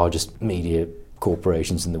one of the largest media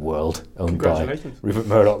corporations in the world, owned by Rupert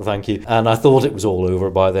Murdoch, thank you. And I thought it was all over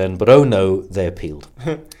by then, but oh no, they appealed.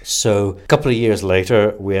 So a couple of years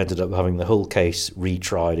later, we ended up having the whole case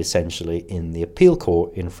retried essentially in the appeal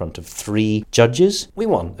court in front of 3 judges. We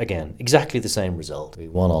won, again, exactly the same result. We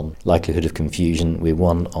won on likelihood of confusion, we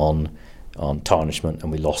won on tarnishment,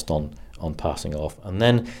 and we lost on passing off. And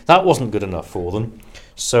then that wasn't good enough for them.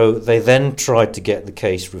 So they then tried to get the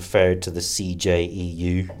case referred to the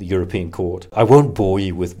CJEU, the European Court. I won't bore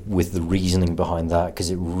you with the reasoning behind that,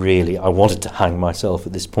 because I wanted to hang myself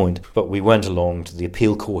at this point. But we went along to the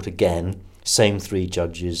appeal court again, same 3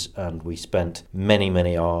 judges, and we spent many,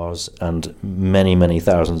 many hours and many, many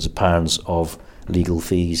thousands of pounds of legal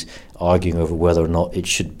fees arguing over whether or not it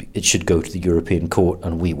should go to the European Court,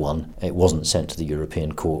 and we won. It wasn't sent to the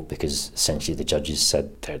European Court because essentially the judges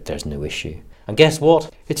said there's no issue. And guess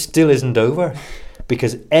what? It still isn't over,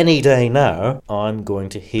 because any day now I'm going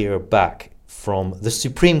to hear back from the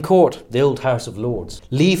Supreme Court, the old House of Lords.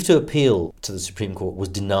 Leave to appeal to the Supreme Court was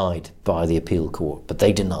denied by the appeal court, but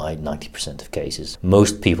they denied 90% of cases.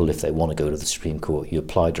 Most people, if they want to go to the Supreme Court, you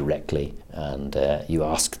apply directly and you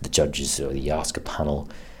ask the judges, or you ask a panel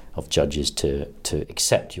of judges to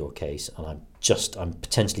accept your case, and I'm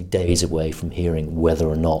potentially days away from hearing whether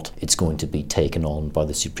or not it's going to be taken on by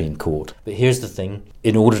the Supreme Court. But here's the thing,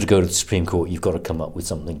 in order to go to the Supreme Court, you've got to come up with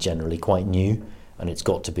something generally quite new, and it's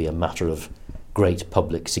got to be a matter of great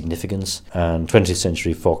public significance. And 20th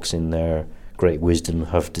Century Fox, in their great wisdom,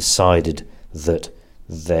 have decided that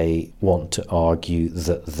they want to argue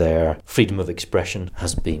that their freedom of expression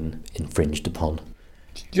has been infringed upon.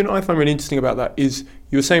 Do you know what I find really interesting about that is,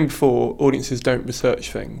 you were saying before, audiences don't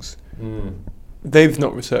research things. They've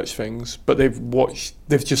not researched things, but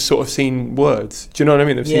they've just sort of seen words. Do you know what I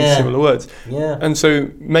mean? They've seen similar words. Yeah. And so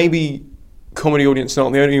maybe comedy audiences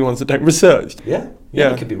aren't the only ones that don't research. Yeah,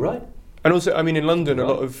 you could be right. And also, I mean, in London, a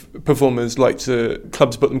lot of performers clubs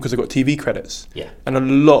book them because they've got TV credits. Yeah. And a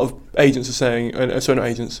lot of agents are saying,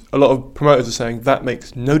 a lot of promoters are saying that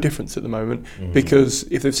makes no difference at the moment, because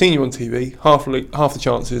if they've seen you on TV, half the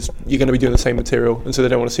chances you're going to be doing the same material, and so they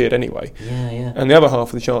don't want to see it anyway. Yeah. And the other half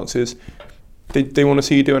of the chances, they want to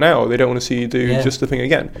see you do an hour. They don't want to see you do just the thing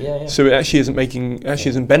again. Yeah. So it actually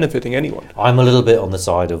isn't benefiting anyone. I'm a little bit on the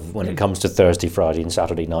side of, when it comes to Thursday, Friday and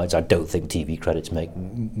Saturday nights, I don't think TV credits make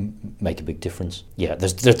a big difference. Yeah,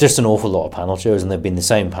 there's just an awful lot of panel shows, and they've been the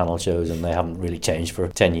same panel shows, and they haven't really changed for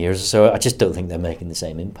 10 years or so. I just don't think they're making the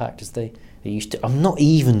same impact as they used to. I'm not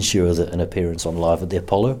even sure that an appearance on Live at the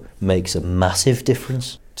Apollo makes a massive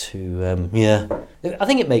difference to, I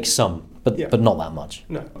think it makes some, but not that much.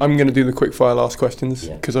 No. I'm going to do the quick fire last questions,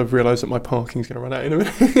 because I've realised that my parking's going to run out in a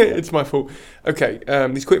minute. It's my fault. Okay,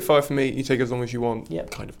 these quick fire for me, you take as long as you want. Yeah.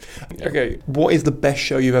 Kind of. Yep. Okay, what is the best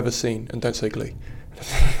show you've ever seen? And don't say Glee.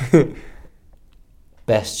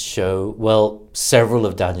 Best show? Well, several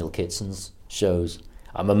of Daniel Kitson's shows.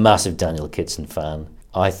 I'm a massive Daniel Kitson fan.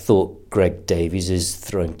 I thought Greg Davies'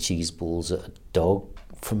 throwing cheese balls at a dog,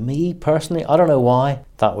 for me personally, I don't know why,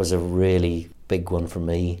 that was a really big one for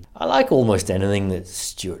me. I like almost anything that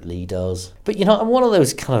Stuart Lee does, but I'm one of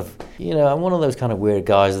those kind of weird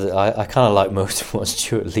guys that I kind of like most of what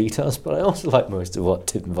Stuart Lee does, but I also like most of what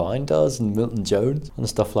Tim Vine does and Milton Jones and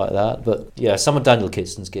stuff like that. But yeah, some of Daniel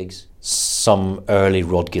Kitson's gigs, some early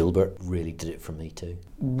Rod Gilbert really did it for me too.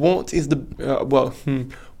 What is the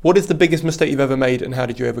biggest mistake you've ever made, and how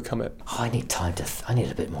did you overcome it? I need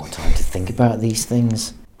a bit more time to think about these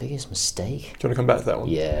things. Biggest mistake? Do you want to come back to that one?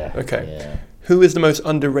 Yeah. Okay. Yeah. Who is the most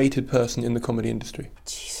underrated person in the comedy industry?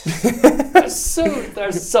 Jesus.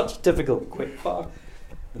 That's such difficult quick fire.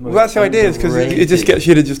 Well, that's the idea, is because it just gets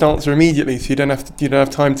you to just answer immediately, so you don't have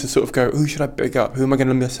time to sort of go, who should I pick up? Who am I going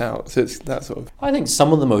to miss out? So it's that sort of. I think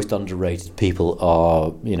some of the most underrated people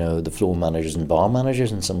are, the floor managers and bar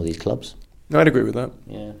managers in some of these clubs. I'd agree with that.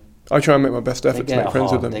 Yeah. I try and make my best effort to make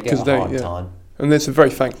friends with them, because time. And it's a very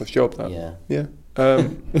thankless job. That. Yeah.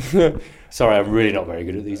 Sorry, I'm really not very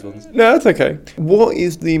good at these ones. No, that's okay. What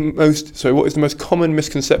is the most common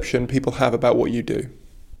misconception people have about what you do?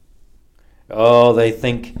 Oh, they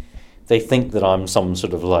think that I'm some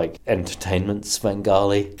sort of like entertainment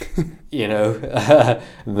Svengali, I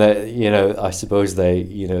suppose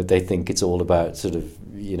they think it's all about sort of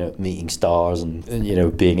meeting stars and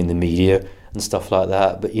being in the media and stuff like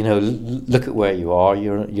that. But look at where you are.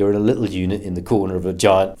 You're in a little unit in the corner of a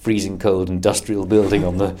giant freezing cold industrial building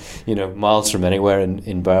on the miles from anywhere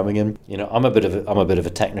in Birmingham. I'm a bit of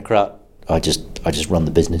a technocrat. I just run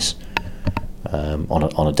the business.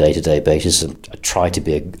 On a day-to-day basis, and I try to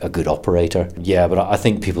be a good operator. Yeah, but I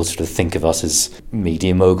think people sort of think of us as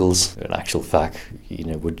media moguls. In actual fact,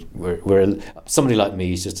 we're somebody like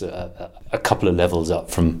me is just a couple of levels up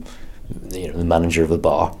from the manager of a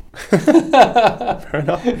bar. Fair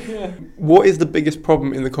enough. Yeah. What is the biggest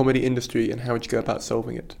problem in the comedy industry, and how would you go about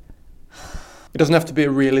solving it? It doesn't have to be a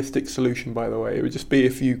realistic solution, by the way. It would just be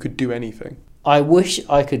if you could do anything. I wish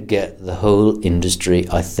I could get the whole industry,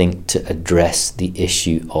 I think, to address the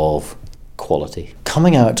issue of quality.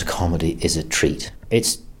 Coming out to comedy is a treat.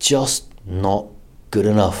 It's just not good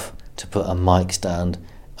enough to put a mic stand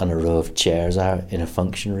and a row of chairs out in a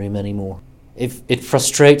function room anymore. It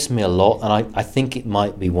frustrates me a lot, and I think it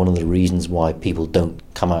might be one of the reasons why people don't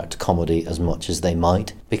come out to comedy as much as they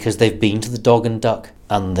might, because they've been to the Dog and Duck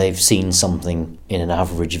and they've seen something in an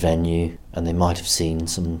average venue, and they might have seen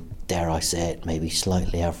some, dare I say it, maybe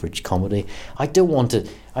slightly average comedy. I don't want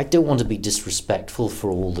to be disrespectful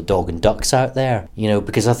for all the Dog and Ducks out there,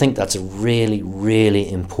 because I think that's a really,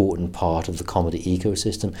 really important part of the comedy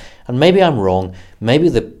ecosystem. And maybe I'm wrong. Maybe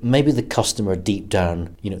the customer deep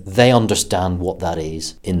down, they understand what that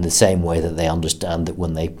is in the same way that they understand that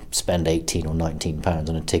when they spend £18 or £19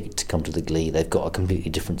 on a ticket to come to the Glee, they've got a completely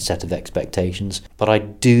different set of expectations. But I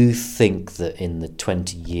do think that in the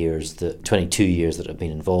 22 years that I've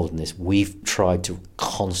been involved in this, we've tried to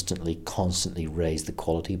constantly raise the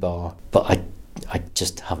quality bar, but I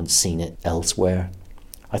just haven't seen it elsewhere.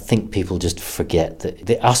 I think people just forget that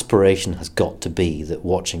the aspiration has got to be that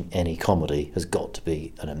watching any comedy has got to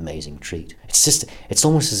be an amazing treat. It's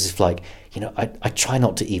almost as if I try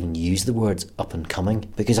not to even use the words up and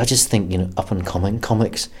coming, because I just think, up and coming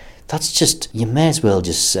comics, that's just, you may as well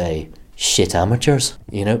just say shit amateurs.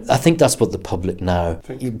 I think that's what the public now,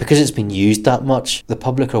 because it's been used that much, the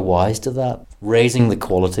public are wise to that. Raising the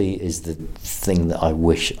quality is the thing that I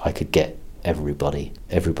wish I could get everybody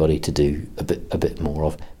to do a bit more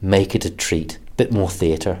of. Make it a treat, a bit more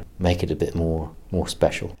theatre, make it a bit more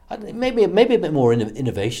special. Maybe a bit more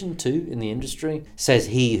innovation too in the industry, says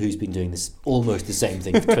he who's been doing this almost the same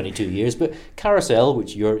thing for 22 years. But Carousel,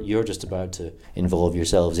 which you're just about to involve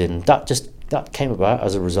yourselves in, that came about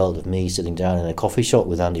as a result of me sitting down in a coffee shop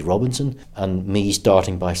with Andy Robinson, and me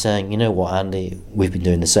starting by saying, you know what, Andy, we've been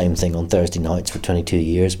doing the same thing on Thursday nights for 22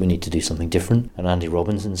 years, we need to do something different. And Andy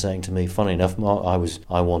Robinson saying to me, funny enough, Mark,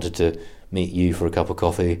 I wanted to meet you for a cup of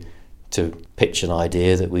coffee to pitch an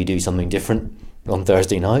idea that we do something different on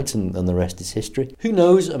Thursday nights, and the rest is history. Who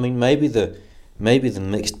knows? I mean, maybe the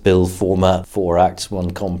mixed bill format, 4 acts,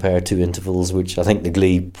 1 compare, 2 intervals, which I think the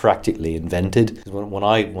Glee practically invented. When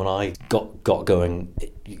I got going,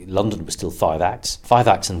 London was still 5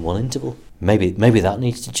 acts and 1 interval. Maybe that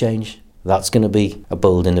needs to change. That's going to be a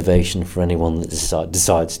bold innovation for anyone that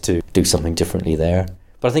decides to do something differently there.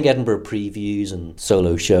 But I think Edinburgh previews and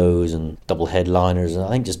solo shows and double headliners, and I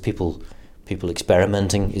think just people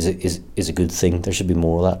experimenting is a good thing. There should be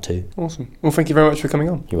more of that too. Awesome. Well, thank you very much for coming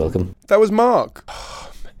on. You're welcome. That was Mark.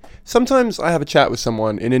 Sometimes I have a chat with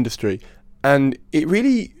someone in industry, and it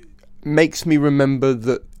really makes me remember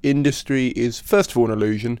that industry is, first of all, an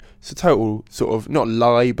illusion. It's a total sort of, not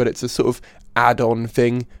lie, but it's a sort of add-on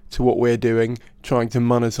thing to what we're doing, trying to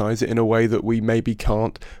monetize it in a way that we maybe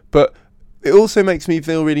can't. But it also makes me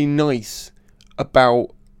feel really nice about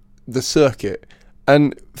the circuit.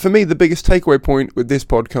 And for me, the biggest takeaway point with this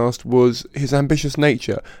podcast was his ambitious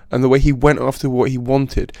nature and the way he went after what he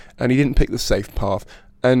wanted, and he didn't pick the safe path.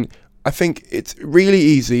 And I think it's really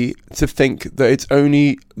easy to think that it's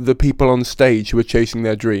only the people on stage who are chasing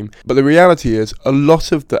their dream. But the reality is, a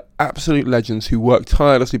lot of the absolute legends who work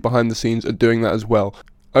tirelessly behind the scenes are doing that as well.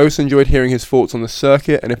 I also enjoyed hearing his thoughts on the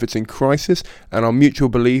circuit and if it's in crisis, and our mutual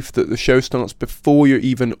belief that the show starts before you're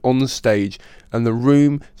even on the stage, and the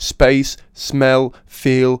room, space, smell,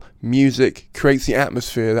 feel, music creates the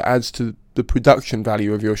atmosphere that adds to the production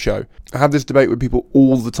value of your show. I have this debate with people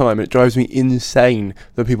all the time, and it drives me insane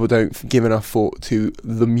that people don't give enough thought to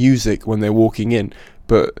the music when they're walking in.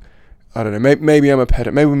 But I don't know, maybe I'm a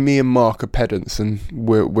pedant, maybe me and Mark are pedants and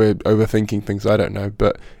we're overthinking things, I don't know,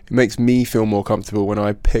 but it makes me feel more comfortable when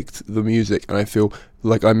I picked the music and I feel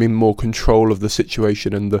like I'm in more control of the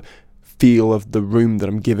situation and the feel of the room that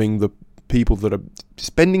I'm giving the people that are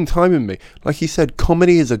spending time with me. Like you said,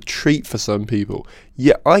 comedy is a treat for some people.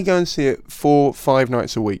 Yeah, I go and see it 4-5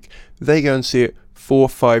 nights a week. They go and see it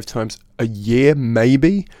 4-5 times a year,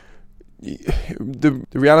 maybe. The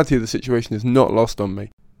reality of the situation is not lost on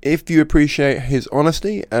me. If you appreciate his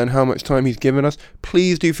honesty and how much time he's given us,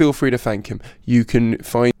 please do feel free to thank him. You can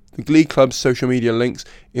find the Glee Club's social media links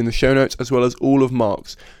in the show notes, as well as all of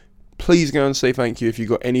Mark's. Please go and say thank you if you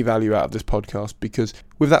got any value out of this podcast, because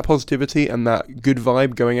with that positivity and that good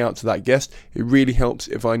vibe going out to that guest, it really helps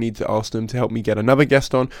if I need to ask them to help me get another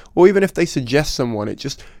guest on, or even if they suggest someone. It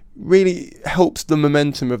just really helps the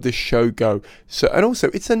momentum of this show go. So, and also,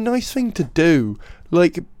 it's a nice thing to do.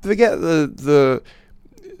 Like, forget the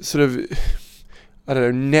sort of, I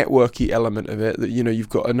don't know, networky element of it, that, you know, you've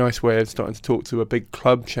got a nice way of starting to talk to a big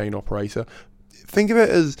club chain operator. Think of it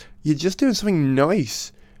as you're just doing something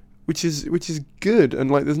nice, which is good, and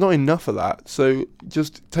like there's not enough of that. So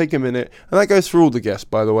just take a minute, and that goes for all the guests,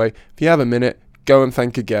 by the way. If you have a minute, go and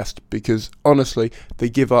thank a guest, because honestly, they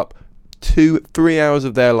give up 2-3 hours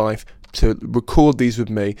of their life to record these with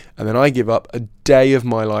me, and then I give up a day of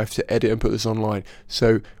my life to edit and put this online.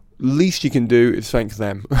 So least you can do is thank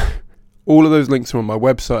them. All of those links are on my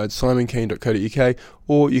website at simonkane.co.uk,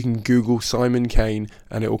 or you can Google Simon Kane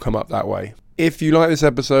and it will come up that way. If you like this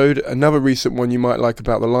episode, another recent one you might like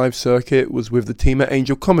about the live circuit was with the team at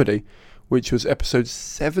Angel Comedy, which was episode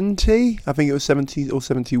 70. I think it was 70 or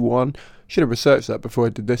 71. Should have researched that before I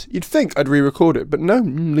did this. You'd think I'd re-record it, but no,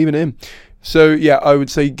 I'm leaving it in. So yeah, I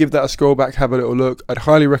would say give that a scroll back, have a little look. I'd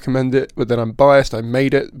highly recommend it, but then I'm biased, I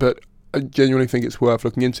made it, but I genuinely think it's worth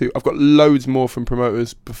looking into. I've got loads more from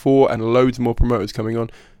promoters before and loads more promoters coming on.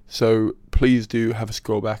 So please do have a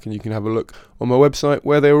scroll back and you can have a look on my website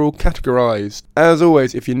where they're all categorised. As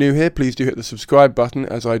always, if you're new here, please do hit the subscribe button,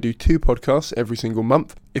 as I do 2 podcasts every single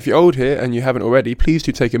month. If you're old here and you haven't already, please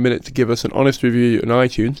do take a minute to give us an honest review on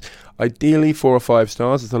iTunes. Ideally 4 or 5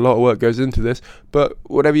 stars, there's a lot of work goes into this, but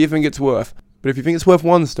whatever you think it's worth. But if you think it's worth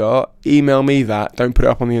 1 star, email me that. Don't put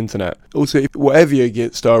it up on the internet. Also, whatever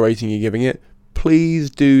you star rating you're giving it,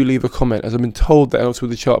 please do leave a comment, as I've been told that helps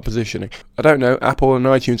with the chart positioning. I don't know, Apple and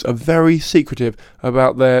iTunes are very secretive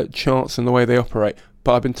about their charts and the way they operate,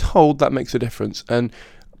 but I've been told that makes a difference, and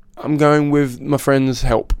I'm going with my friend's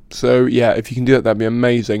help. So yeah, if you can do that, that'd be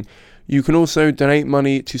amazing. You can also donate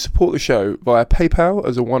money to support the show via PayPal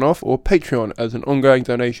as a one-off, or Patreon as an ongoing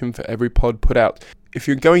donation for every pod put out. If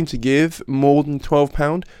you're going to give more than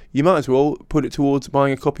 £12, you might as well put it towards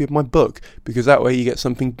buying a copy of my book, because that way you get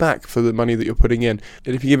something back for the money that you're putting in.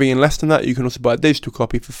 And if you're giving in less than that, you can also buy a digital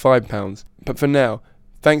copy for £5. But for now,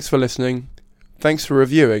 thanks for listening, thanks for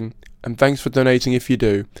reviewing, and thanks for donating if you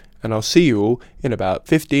do. And I'll see you all in about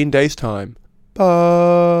 15 days' time.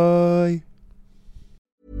 Bye!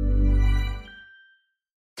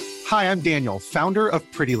 Hi, I'm Daniel, founder of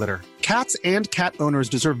Pretty Litter. Cats and cat owners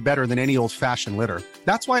deserve better than any old-fashioned litter.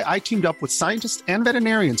 That's why I teamed up with scientists and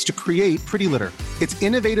veterinarians to create Pretty Litter. Its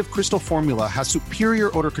innovative crystal formula has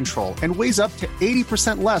superior odor control and weighs up to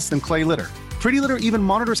 80% less than clay litter. Pretty Litter even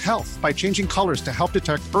monitors health by changing colors to help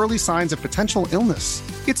detect early signs of potential illness.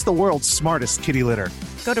 It's the world's smartest kitty litter.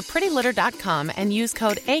 Go to prettylitter.com and use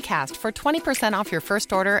code ACAST for 20% off your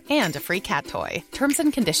first order and a free cat toy. Terms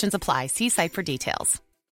and conditions apply. See site for details.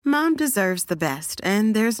 Mom deserves the best,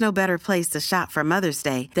 and there's no better place to shop for Mother's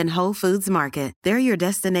Day than Whole Foods Market. They're your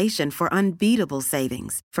destination for unbeatable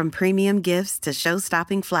savings, from premium gifts to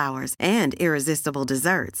show-stopping flowers and irresistible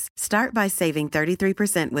desserts. Start by saving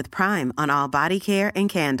 33% with Prime on all body care and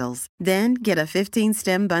candles. Then get a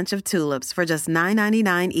 15-stem bunch of tulips for just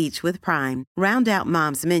 $9.99 each with Prime. Round out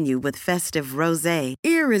Mom's menu with festive rosé,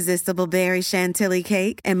 irresistible berry chantilly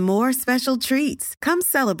cake, and more special treats. Come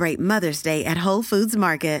celebrate Mother's Day at Whole Foods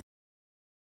Market.